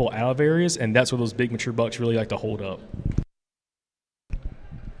lot of people out of areas, and that's where those big mature bucks really like to hold up.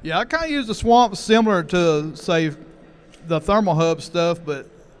 Yeah, I kind of use the swamps similar to, say, the thermal hub stuff, but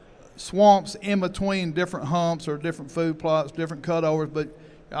swamps in between different humps or different food plots, different cutovers, but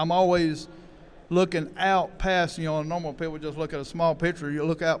I'm always looking out past, normal people just look at a small picture. You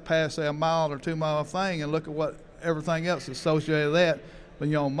look out past, say, a mile or 2 mile thing and look at what everything else associated with that. But,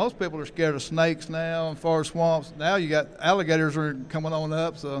 most people are scared of snakes now and forest swamps. Now you got alligators are coming on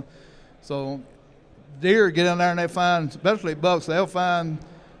up. So deer get in there and they find, especially bucks, they'll find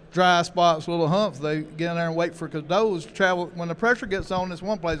dry spots, little humps. They get in there and wait for, because does travel, when the pressure gets on this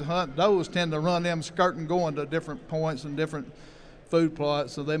one place to hunt, does tend to run them skirting going to different points and different food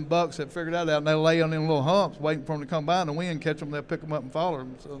plots. So them bucks have figured that out and they lay on them little humps waiting for them to come by in the wind, catch them, they'll pick them up and follow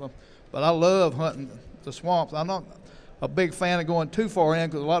them. So, but I love hunting the swamps. I'm not a big fan of going too far in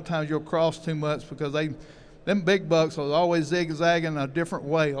because a lot of times you'll cross too much because them big bucks are always zigzagging a different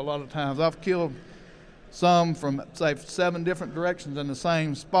way a lot of times. I've killed some from, say, 7 different directions in the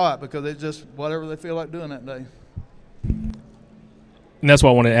same spot because it's just whatever they feel like doing that day. And that's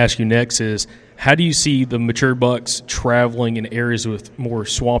what I want to ask you next is, how do you see the mature bucks traveling in areas with more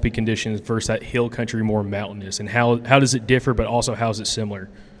swampy conditions versus that hill country, more mountainous? And how does it differ, but also how is it similar?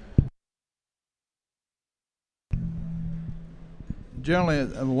 Generally,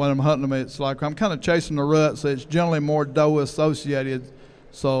 when I'm hunting them, it's like I'm kind of chasing the rut, so it's generally more doe associated.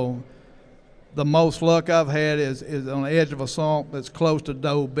 So the most luck I've had is on the edge of a swamp that's close to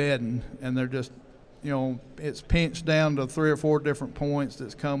doe bedding, and they're just, it's pinched down to 3 or 4 different points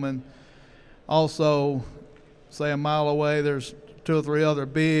that's coming. Also, say a mile away, there's 2 or 3 other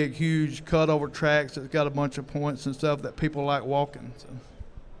big, huge cut-over tracks that's got a bunch of points and stuff that people like walking. So.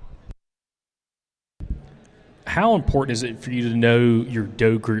 How important is it for you to know your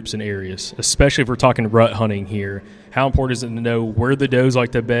doe groups and areas, especially if we're talking rut hunting here? How important is it to know where the does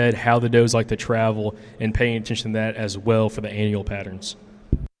like to bed, how the does like to travel, and paying attention to that as well for the annual patterns?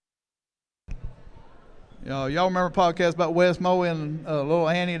 Y'all remember a podcast about Wes Moe and little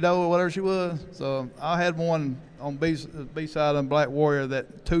Annie Doe or whatever she was? So I had one on B-side of Black Warrior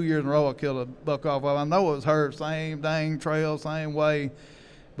that 2 years in a row I killed a buck off of. I know it was her, same dang trail, same way.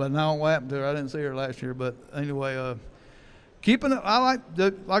 But I don't know what happened to her. I didn't see her last year. But anyway, keeping it, I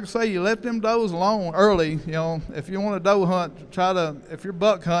like I say, you let them does alone early. If you want to doe hunt, if you're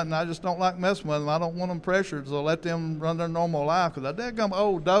buck hunting, I just don't like messing with them. I don't want them pressured, so let them run their normal life. Because that daggum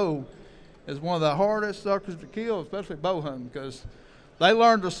old doe is one of the hardest suckers to kill, especially bow hunting, because they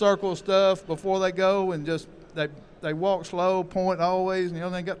learn to circle stuff before they go and just they walk slow, point always,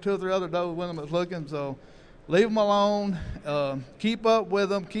 and they got 2 or 3 other does with them that's looking, so. Leave them alone. Keep up with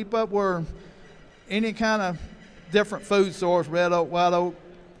them. Keep up where any kind of different food source, red oak, white oak,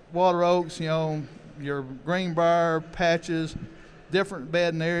 water oaks, your greenbrier patches, different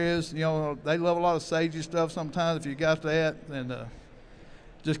bedding areas. They love a lot of sagey stuff sometimes if you got that. And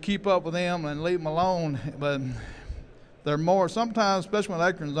just keep up with them and leave them alone. But they're more, sometimes, especially when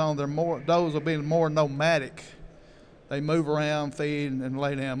acorns on, those will be more nomadic. They move around, feed, and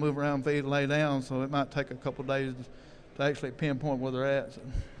lay down, move around, feed, and lay down, so it might take a couple of days to actually pinpoint where they're at.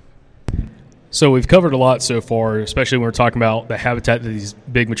 So we've covered a lot so far, especially when we're talking about the habitat that these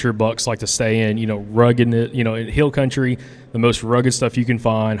big mature bucks like to stay in, rugged, in hill country, the most rugged stuff you can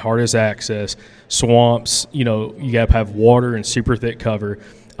find, hardest access, swamps, you got to have water and super thick cover.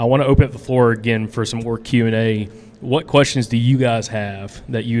 I want to open up the floor again for some more Q&A. What questions do you guys have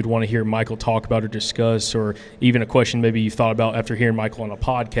that you'd want to hear Michael talk about or discuss, or even a question maybe you thought about after hearing Michael on a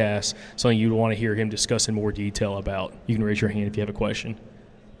podcast, something you'd want to hear him discuss in more detail about? You can raise your hand if you have a question.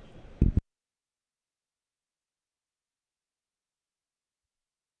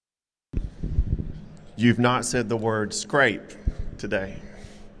 You've not said the word scrape today.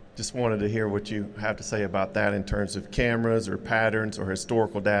 Just wanted to hear what you have to say about that in terms of cameras or patterns or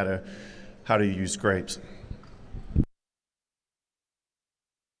historical data. How do you use scrapes?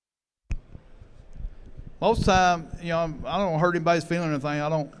 Most time, I don't hurt anybody's feeling or anything.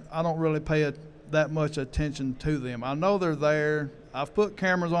 I don't really pay that much attention to them. I know they're there. I've put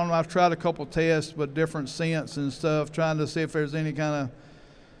cameras on them. I've tried a couple tests with different scents and stuff, trying to see if there's any kind of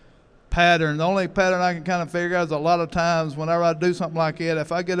pattern. The only pattern I can kind of figure out is a lot of times whenever I do something like that,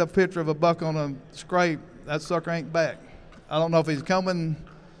 if I get a picture of a buck on a scrape, that sucker ain't back. I don't know if he's coming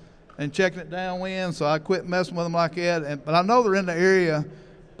and checking it downwind, so I quit messing with them like that. But I know they're in the area,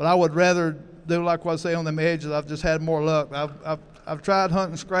 but I would rather do like what I say on them edges. I've just had more luck. I've tried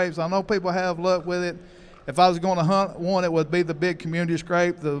hunting scrapes. I know people have luck with it. If I was going to hunt one, it would be the big community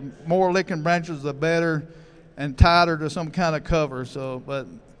scrape. The more licking branches, the better, and tighter to some kind of cover. So, but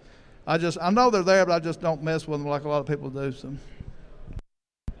I know they're there, but I just don't mess with them like a lot of people do. So.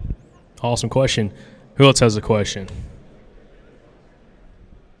 Awesome question. Who else has a question?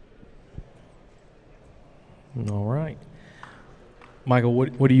 All right. Michael,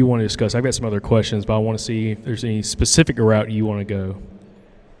 what do you want to discuss? I've got some other questions, but I want to see if there's any specific route you want to go.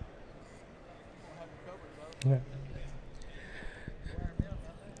 Yeah.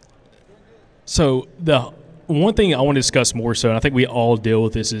 So the one thing I want to discuss more so, and I think we all deal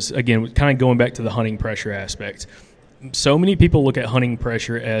with this, is, again, kind of going back to the hunting pressure aspect. So many people look at hunting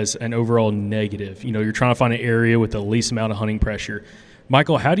pressure as an overall negative. You're trying to find an area with the least amount of hunting pressure.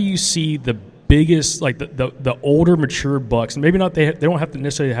 Michael, how do you see the biggest, like the older mature bucks, maybe not they don't have to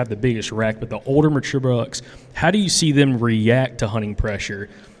necessarily have the biggest rack, but the older mature bucks, how do you see them react to hunting pressure?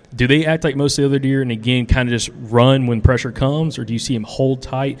 Do they act like most of the other deer and, again, kind of just run when pressure comes, or do you see them hold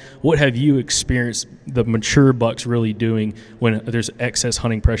tight? What have you experienced the mature bucks really doing when there's excess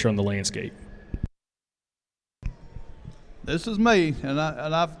hunting pressure on the landscape? This is me, and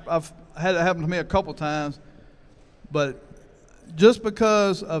I've had it happen to me a couple times, but just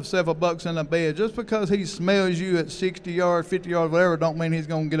because of several bucks in a bed, just because he smells you at 60 yards, 50 yards, whatever, don't mean he's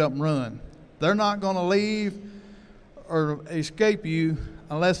going to get up and run. They're not going to leave or escape you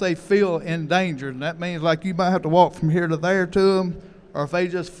unless they feel endangered, and that means like you might have to walk from here to there to them, or if they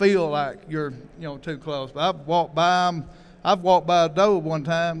just feel like you're too close. But I've walked by them. I've walked by a doe one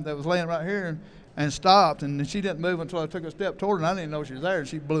time that was laying right here and stopped, and she didn't move until I took a step toward her, and I didn't know she was there, and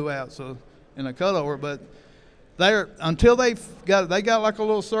she blew out in a cutover. But until they got like a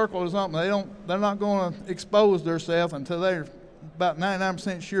little circle or something, they're not going to expose themselves until they're about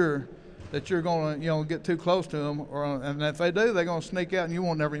 99% sure that you're going to get too close to them, and if they do, they're going to sneak out and you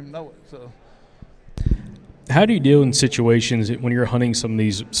won't never even know it. So. How do you deal in situations when you're hunting some of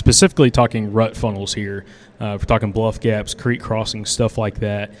these, specifically talking rut funnels here, if we're talking bluff gaps, creek crossings, stuff like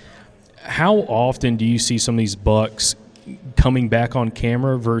that? How often do you see some of these bucks coming back on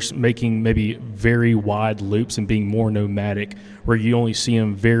camera versus making maybe very wide loops and being more nomadic, where you only see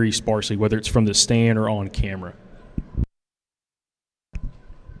them very sparsely, whether it's from the stand or on camera?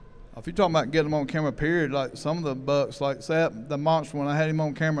 If you're talking about getting them on camera, period, like some of the bucks, like the monster one, I had him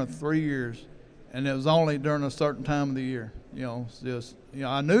on camera 3 years, and it was only during a certain time of the year.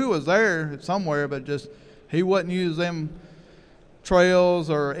 I knew it was there somewhere, but just he wouldn't use them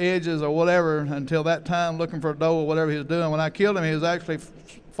trails or edges or whatever until that time, looking for a doe or whatever he was doing. When I killed him, he was actually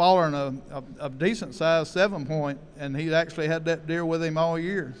following a decent size 7-point, and he actually had that deer with him all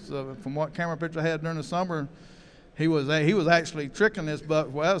year. So from what camera picture I had during the summer, he was actually tricking this buck.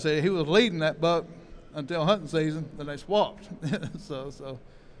 Well, I said he was leading that buck until hunting season, then they swapped. So.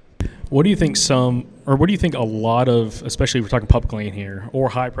 What do you think what do you think a lot of, especially if we're talking public land here, or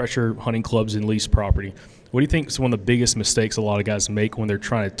high-pressure hunting clubs and leased property, what do you think is one of the biggest mistakes a lot of guys make when they're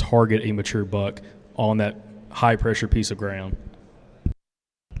trying to target a mature buck on that high-pressure piece of ground?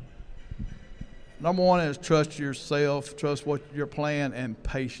 Number one is trust yourself, trust what your plan, and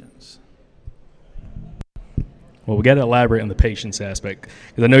patience. Well, we got to elaborate on the patience aspect,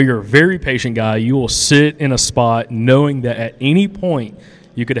 because I know you're a very patient guy. You will sit in a spot knowing that at any point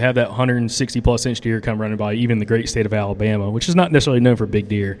you could have that 160-plus inch deer come running by, even the great state of Alabama, which is not necessarily known for big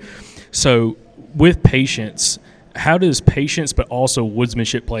deer. So with patience, how does patience but also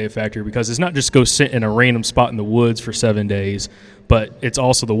woodsmanship play a factor? Because it's not just go sit in a random spot in the woods for 7 days, but it's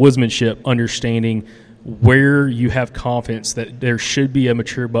also the woodsmanship, understanding where you have confidence that there should be a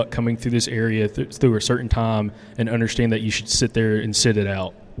mature buck coming through this area through a certain time, and understand that you should sit there and sit it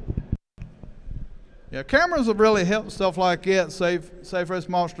out. Yeah, cameras have really helped stuff like that. Say for this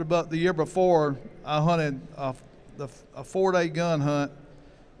monster buck, the year before, I hunted a 4-day gun hunt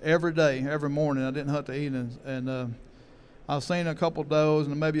every day, every morning. I didn't hunt the evenings, and I've seen a couple does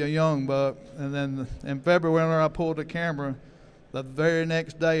and maybe a young buck. And then in February, when I pulled the camera, the very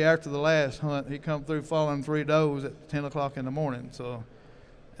next day after the last hunt, he come through following 3 does at 10 o'clock in the morning. So,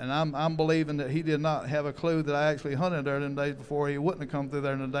 and I'm believing that he did not have a clue that I actually hunted there them days before. He wouldn't have come through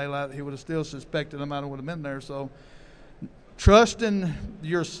there in the daylight. He would have still suspected I might have been there. So, trusting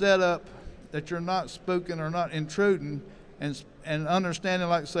your setup, that you're not spooking or not intruding, and understanding,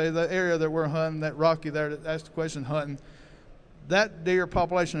 like say, the area that we're hunting, that rocky there, that's the question, hunting. That deer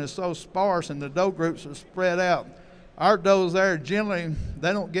population is so sparse, and the doe groups are spread out. Our does there, generally,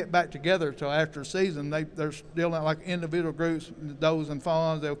 they don't get back together until after season. They're still not like individual groups, does and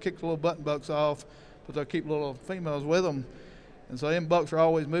fawns. They'll kick the little button bucks off, but they'll keep little females with them. And so them bucks are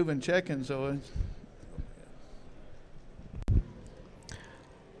always moving, checking. So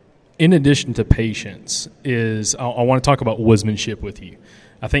in addition to patience, I want to talk about woodsmanship with you.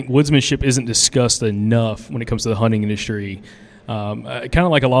 I think woodsmanship isn't discussed enough when it comes to the hunting industry. Kind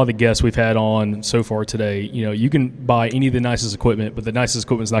of like a lot of the guests we've had on so far today, you can buy any of the nicest equipment, but the nicest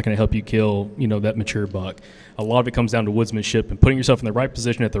equipment is not going to help you kill, that mature buck. A lot of it comes down to woodsmanship and putting yourself in the right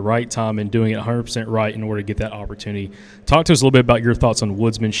position at the right time and doing it 100% right in order to get that opportunity. Talk to us a little bit about your thoughts on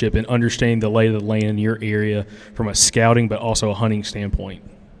woodsmanship and understanding the lay of the land in your area from a scouting but also a hunting standpoint.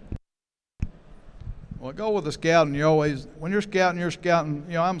 Well, go with the scouting. When you're scouting,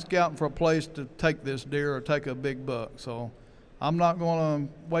 I'm scouting for a place to take this deer or take a big buck. So I'm not going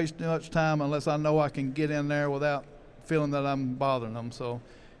to waste much time unless I know I can get in there without feeling that I'm bothering them. So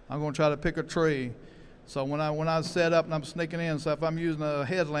I'm going to try to pick a tree. So when I set up and I'm sneaking in, so if I'm using a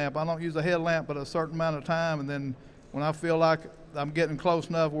headlamp, I don't use a headlamp but a certain amount of time. And then when I feel like I'm getting close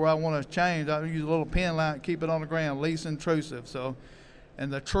enough where I want to change, I use a little pin light, keep it on the ground, least intrusive. So,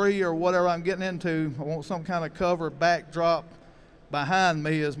 and the tree or whatever I'm getting into, I want some kind of cover backdrop behind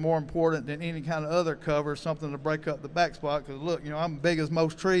me is more important than any kind of other cover, something to break up the back spot. Because look, I'm big as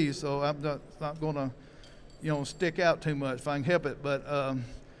most trees, so I'm not going to stick out too much if I can help it. But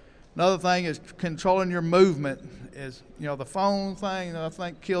another thing is controlling your movement. Is the phone thing I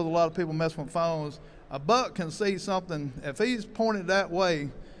think kills a lot of people messing with phones. A buck can see something if he's pointed that way.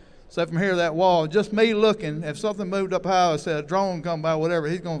 So from here to that wall, just me looking, if something moved up high, say a drone come by, whatever,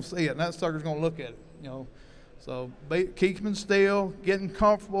 he's going to see it, and that sucker's going to look at it. So keep him still, getting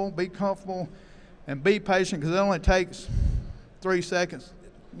comfortable, be comfortable, and be patient because it only takes 3 seconds,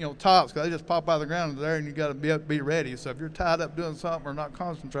 tops, because they just pop out of the ground there, and you got to be ready. So if you're tied up doing something or not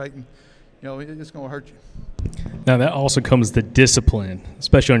concentrating, it's going to hurt you. Now that also comes the discipline,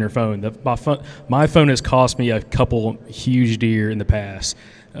 especially on your phone. My phone has cost me a couple huge deer in the past.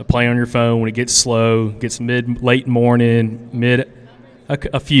 Playing on your phone when it gets slow, gets late morning,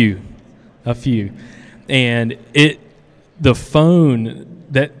 a few, and the phone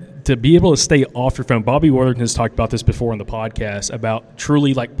that to be able to stay off your phone. Bobby Worthington has talked about this before on the podcast about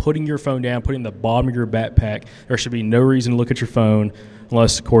truly like putting your phone down, putting the bottom of your backpack. There should be no reason to look at your phone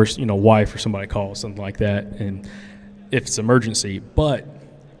unless, of course, wife or somebody calls, something like that, and if it's emergency. But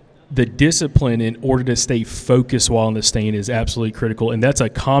the discipline in order to stay focused while in the stand is absolutely critical, and that's a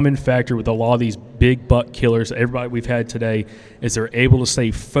common factor with a lot of these big buck killers. Everybody we've had today is they're able to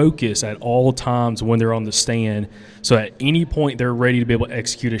stay focused at all times when they're on the stand, so at any point they're ready to be able to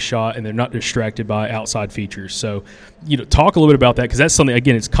execute a shot and they're not distracted by outside features. So, talk a little bit about that because that's something,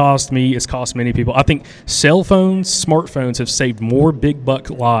 again, it's cost me, it's cost many people. I think cell phones, smartphones have saved more big buck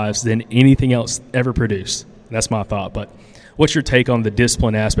lives than anything else ever produced. That's my thought, but what's your take on the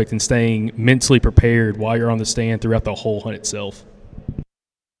discipline aspect and staying mentally prepared while you're on the stand throughout the whole hunt itself?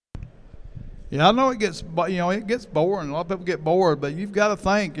 Yeah, I know it gets boring. A lot of people get bored, but you've got to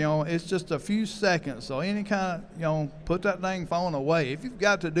think, it's just a few seconds. So any kind of, put that dang phone away. If you've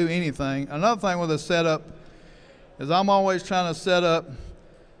got to do anything, another thing with a setup is I'm always trying to set up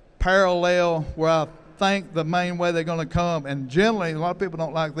parallel where I think the main way they're going to come, and generally a lot of people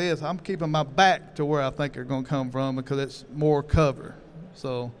don't like this. I'm keeping my back to where I think they're going to come from because it's more cover.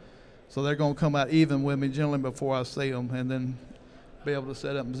 So they're going to come out even with me generally before I see them, and then be able to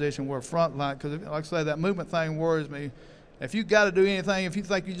set up in position where front line, because like I say, that movement thing worries me. If you got to do anything, if you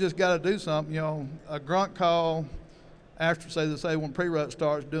think you just got to do something, a grunt call after say when pre-rut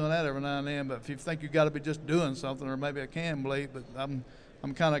starts, doing that every now and then. But if you think you got to be just doing something, or maybe a can bleed, but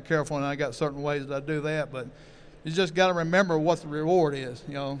I'm kind of careful, and I got certain ways that I do that. But you just got to remember what the reward is,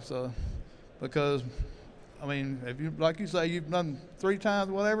 So because if you, like you say, you've done 3 times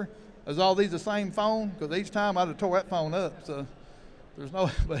or whatever, is all these the same phone? Because each time I'd have tore that phone up. So there's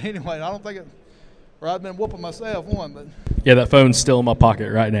no. But anyway, I don't think it. Or I've been whooping myself one, but. Yeah, that phone's still in my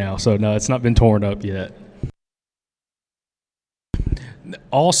pocket right now, so no, it's not been torn up yet.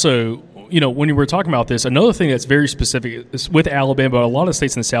 Also, when you were talking about this, another thing that's very specific is with Alabama, but a lot of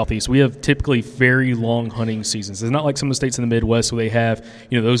states in the Southeast, we have typically very long hunting seasons. It's not like some of the states in the Midwest where they have,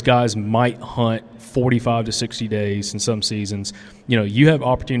 those guys might hunt 45 to 60 days in some seasons. You have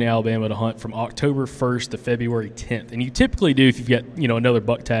opportunity in Alabama to hunt from October 1st to February 10th, and you typically do if you've got, another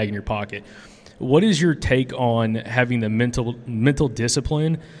buck tag in your pocket. What is your take on having the mental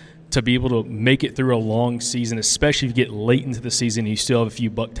discipline to be able to make it through a long season, especially if you get late into the season and you still have a few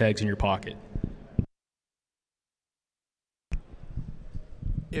buck tags in your pocket?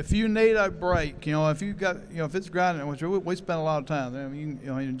 If you need a break, if you got, if it's grinding, which we spend a lot of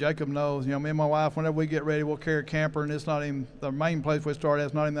time. Jacob knows. Me and my wife, whenever we get ready, we'll carry a camper, and it's not even the main place we start at.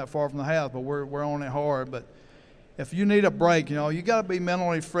 It's not even that far from the house, but we're on it hard. But if you need a break, you got to be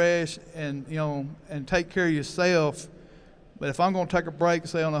mentally fresh and and take care of yourself. But if I'm going to take a break,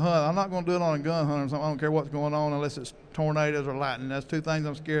 say on a hunt, I'm not going to do it on a gun hunt or something. I don't care what's going on unless it's tornadoes or lightning. That's 2 things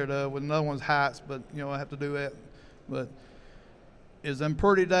I'm scared of. With another one's heights, but I have to do that. But is them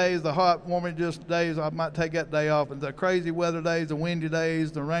pretty days, the hot, warm, just days, I might take that day off. But the crazy weather days, the windy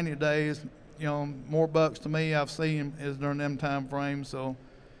days, the rainy days, more bucks to me I've seen is during them time frames. So,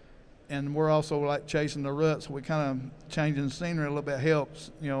 and we're also like chasing the ruts. So we kind of changing scenery a little bit helps,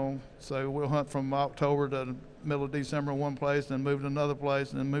 So we'll hunt from October to the middle of December in one place, then move to another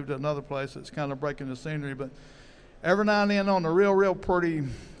place, and then move to another place. It's kind of breaking the scenery. But every now and then on the real pretty,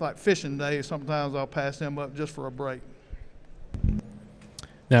 like fishing days, sometimes I'll pass them up just for a break.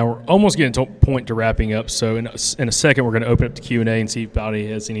 Now we're almost getting to a point to wrapping up, so in a second we're going to open up to Q&A and see if anybody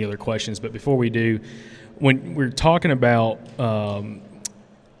has any other questions. But before we do, when we're talking about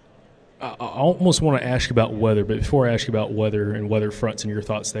I almost want to ask you about weather, but before I ask you about weather and weather fronts and your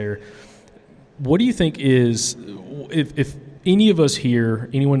thoughts there, what do you think is, if any of us here,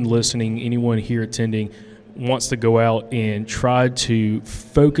 anyone listening, anyone here attending wants to go out and try to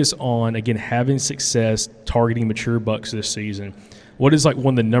focus on, again, having success targeting mature bucks this season, what is like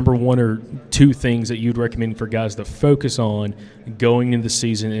one of the number one or two things that you'd recommend for guys to focus on going into the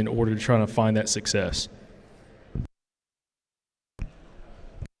season in order to try to find that success?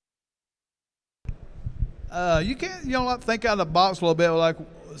 You can't, like think out of the box a little bit. Like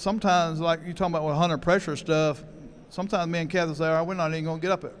sometimes, like you talking about with hunter pressure stuff. Sometimes me and Kathy say, "All right, we're not even gonna get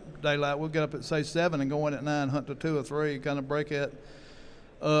up at daylight. We'll get up at say 7 and go in at 9, hunt to 2 or 3, kind of break it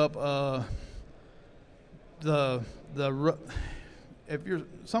up." If you're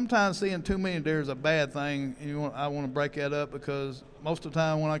sometimes seeing too many deer is a bad thing, and I want to break that up because most of the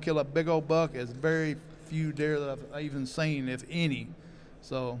time when I kill a big old buck, it's very few deer that I've even seen, if any.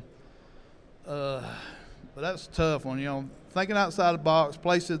 So. But that's a tough one, thinking outside the box,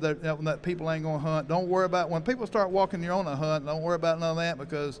 places that people ain't going to hunt. Don't worry about when people start walking you on a hunt, don't worry about none of that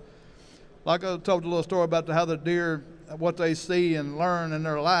because, like I told you a little story about how the deer, what they see and learn in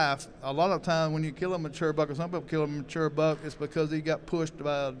their life, a lot of times when you kill a mature buck, or some people kill a mature buck, it's because he got pushed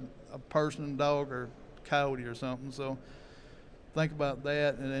by a person, dog, or coyote or something. So think about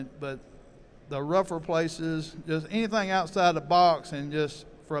that. But the rougher places, just anything outside the box and just,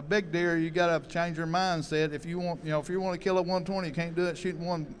 for a big deer, you got to change your mindset. If you want, if you want to kill a 120, you can't do it shooting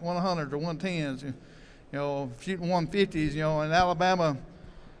 100s or 110s. Shooting 150s. In Alabama,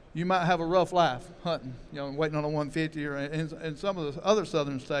 you might have a rough life hunting. Waiting on a 150, or in some of the other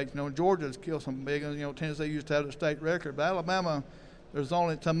southern states. Georgia's killed some big ones. Tennessee used to have the state record, but Alabama, there's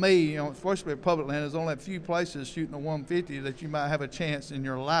only, to me, especially public land, there's only a few places shooting a 150 that you might have a chance in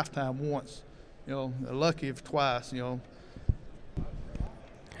your lifetime once. Lucky if twice.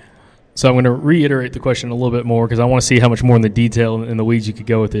 So I'm going to reiterate the question a little bit more because I want to see how much more in the detail and the weeds you could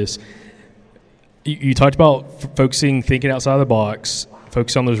go with this. You talked about thinking outside the box,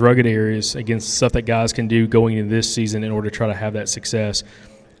 focus on those rugged areas, against stuff that guys can do going into this season in order to try to have that success.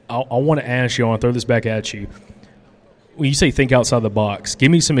 I want to ask you, I want to throw this back at you. When you say think outside the box,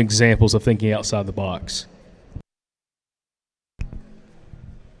 give me some examples of thinking outside the box.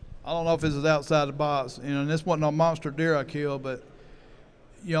 I don't know if this is outside the box, and this wasn't no monster deer I killed, but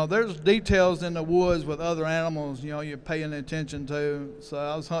there's details in the woods with other animals, you're paying attention to. So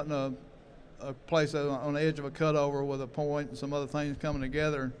I was hunting a place on the edge of a cutover with a point and some other things coming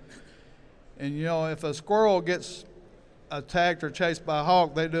together. And, if a squirrel gets attacked or chased by a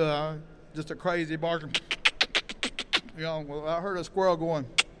hawk, they do just a crazy barking. Well, I heard a squirrel going.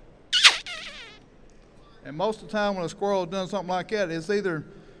 And most of the time when a squirrel is doing something like that, it's either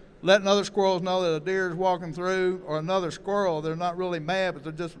letting other squirrels know that a deer is walking through, or another squirrel, they're not really mad, but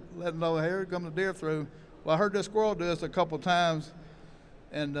they're just letting know, here comes the deer through. Well, I heard this squirrel do this a couple of times,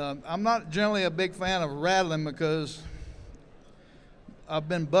 and I'm not generally a big fan of rattling because I've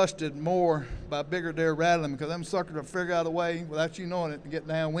been busted more by bigger deer rattling because them suckers will figure out a way without you knowing it to get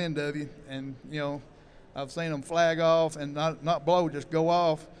downwind of you. And, I've seen them flag off and not blow, just go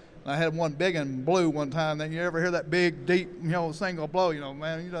off. I had one big and blew one time. Then you ever hear that big, deep, single blow?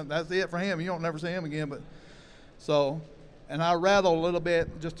 Man, that's it for him. You don't never see him again. But and I rattled a little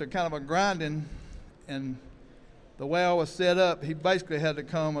bit, just a kind of a grinding, and the way I was set up, he basically had to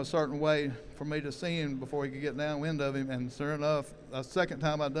come a certain way for me to see him before he could get downwind of him. And sure enough, the second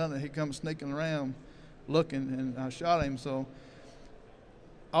time I done it, he come sneaking around, looking, and I shot him. So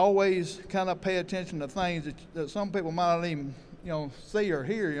always kind of pay attention to things that some people might not even see or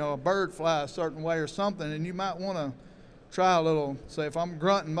hear, a bird fly a certain way or something, and you might want to try a little. Say if I'm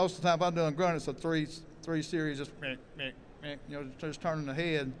grunting, most of the time if I'm doing grunt, it's a three series, just just turning the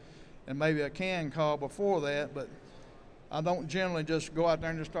head, and maybe a can call before that. But I don't generally just go out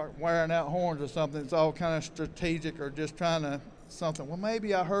there and just start wearing out horns or something. It's all kind of strategic or just trying to something. Well,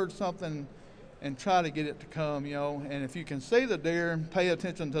 maybe I heard something, and try to get it to come, And if you can see the deer, pay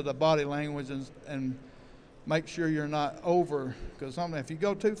attention to the body language and make sure you're not over, because if you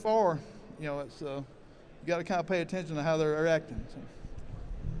go too far, it's you got to kind of pay attention to how they're reacting.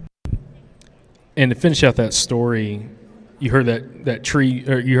 So. And to finish out that story, you heard that tree,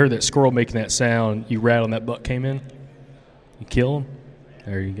 or you heard that squirrel making that sound. You rattled, and that buck came in. You kill him.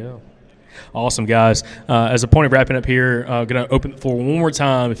 There you go. Awesome, guys. As a point of wrapping up here, going to open the floor one more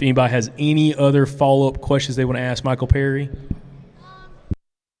time. If anybody has any other follow-up questions they want to ask Michael Perry.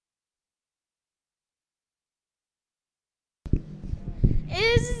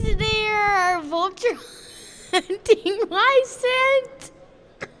 Is there a vulture hunting license?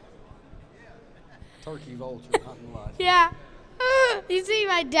 Turkey vulture hunting license. Yeah. You see,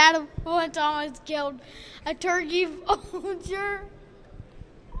 my dad once almost killed a turkey vulture.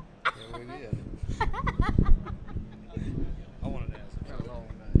 Yeah, we did.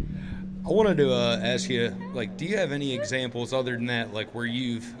 I wanted to ask you, do you have any examples other than that, where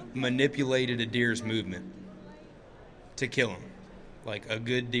you've manipulated a deer's movement to kill him? like a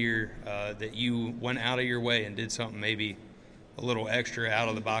good deer that you went out of your way and did something maybe a little extra out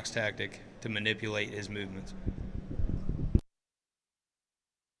of the box tactic to manipulate his movements?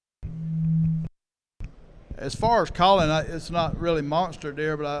 As far as calling, it's not really monster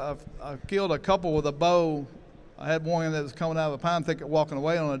deer, but I've killed a couple with a bow. I had one that was coming out of a pine thicket walking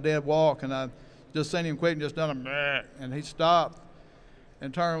away on a dead walk, and I just seen him quick and just done a meh, and he stopped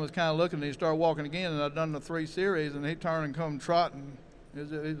and turned and was kind of looking, and he started walking again, and I'd done the 3 series, and he turned and come trotting. It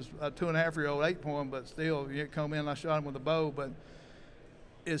was a 2.5-year-old 8-point, but still, he come in and I shot him with a bow. But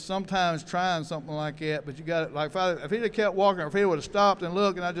it's sometimes trying something like that, but you got it. Like if he'd have kept walking, or if he would have stopped and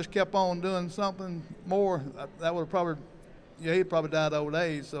looked, and I just kept on doing something more, that would have probably, he'd probably died of old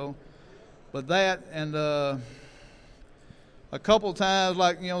age. So, but that and a couple times,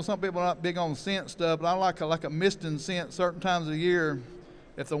 like some people are not big on scent stuff, but I like a misting scent certain times of the year.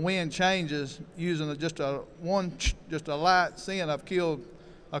 If the wind changes, using just a light scent, I've killed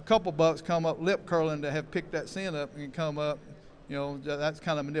a couple bucks come up lip curling to have picked that scent up and come up. That's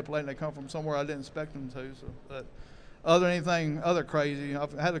kind of manipulating. They come from somewhere I didn't expect them to. So, but other crazy,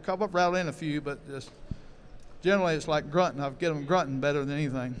 I've had a couple. I've rattled in a few, but just generally it's like grunting. I've get them grunting better than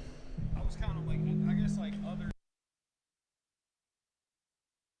anything. I was kind of like, I guess like other.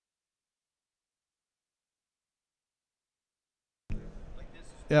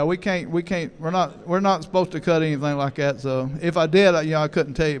 Yeah, we can't. We're not supposed to cut anything like that. So if I did, I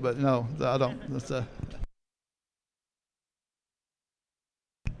couldn't tell you. But no, I don't. That's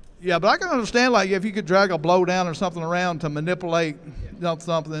Yeah, but I can understand, like, if you could drag a blow down or something around to manipulate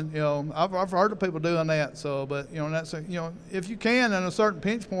something, I've heard of people doing that. So, but, that's, if you can in a certain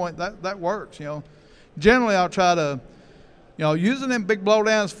pinch point, that works, Generally, I'll try to, using them big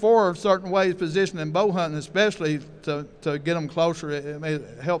blowdowns for certain ways, positioning bow hunting especially to get them closer,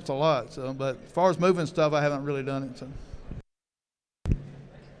 it helps a lot. So, but as far as moving stuff, I haven't really done it. So.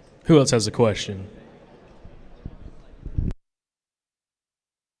 Who else has a question?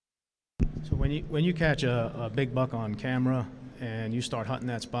 So when you catch a big buck on camera and you start hunting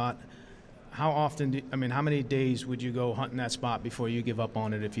that spot, how often? How many days would you go hunting that spot before you give up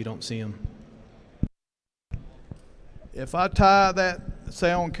on it if you don't see him? If I tie that,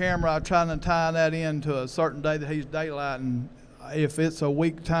 say on camera, I try to tie that into a certain day that he's daylighting. If it's a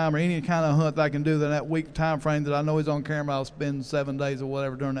week time or any kind of hunt that I can do in that week time frame that I know he's on camera, I'll spend 7 days or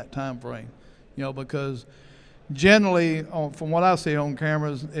whatever during that time frame. Because generally, from what I see on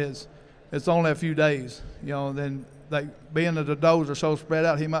cameras, it's only a few days, then being that the does are so spread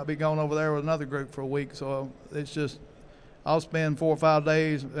out, he might be going over there with another group for a week. So it's just, I'll spend 4 or 5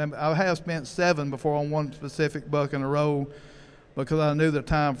 days. And I have spent 7 before on one specific buck in a row because I knew the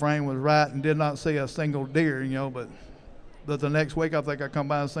time frame was right and did not see a single deer, but the next week I think I come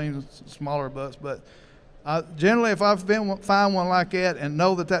by and seen smaller bucks. But generally, if I find one like that and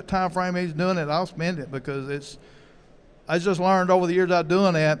know that time frame he's doing it, I'll spend it because I just learned over the years of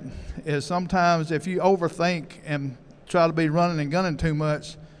doing that is sometimes if you overthink and try to be running and gunning too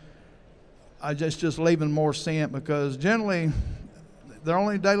much, I just leaving more scent because generally they're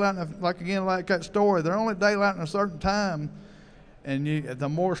only daylighting, like that story, they're only daylighting a certain time, and the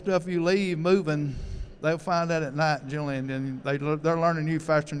more stuff you leave moving, they'll find that at night generally, and then they're learning you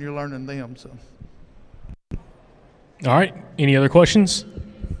faster than you're learning them. So. All right. Any other questions?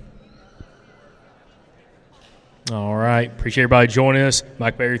 All right. Appreciate everybody joining us.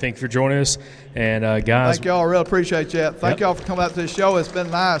 Mike Berry, thank you for joining us. And, guys. Thank y'all. I really appreciate you. Thank y'all for coming out to this show. It's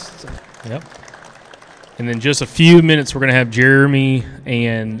been nice. Yep. And then just a few minutes, we're going to have Jeremy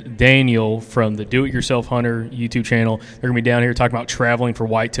and Daniel from the Do It Yourself Hunter YouTube channel. They're going to be down here talking about traveling for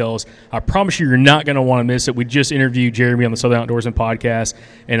whitetails. I promise you're not going to want to miss it. We just interviewed Jeremy on the Southern Outdoorsman podcast,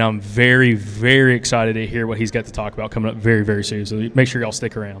 and I'm very, very excited to hear what he's got to talk about coming up very, very soon. So make sure y'all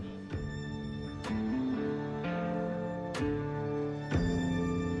stick around.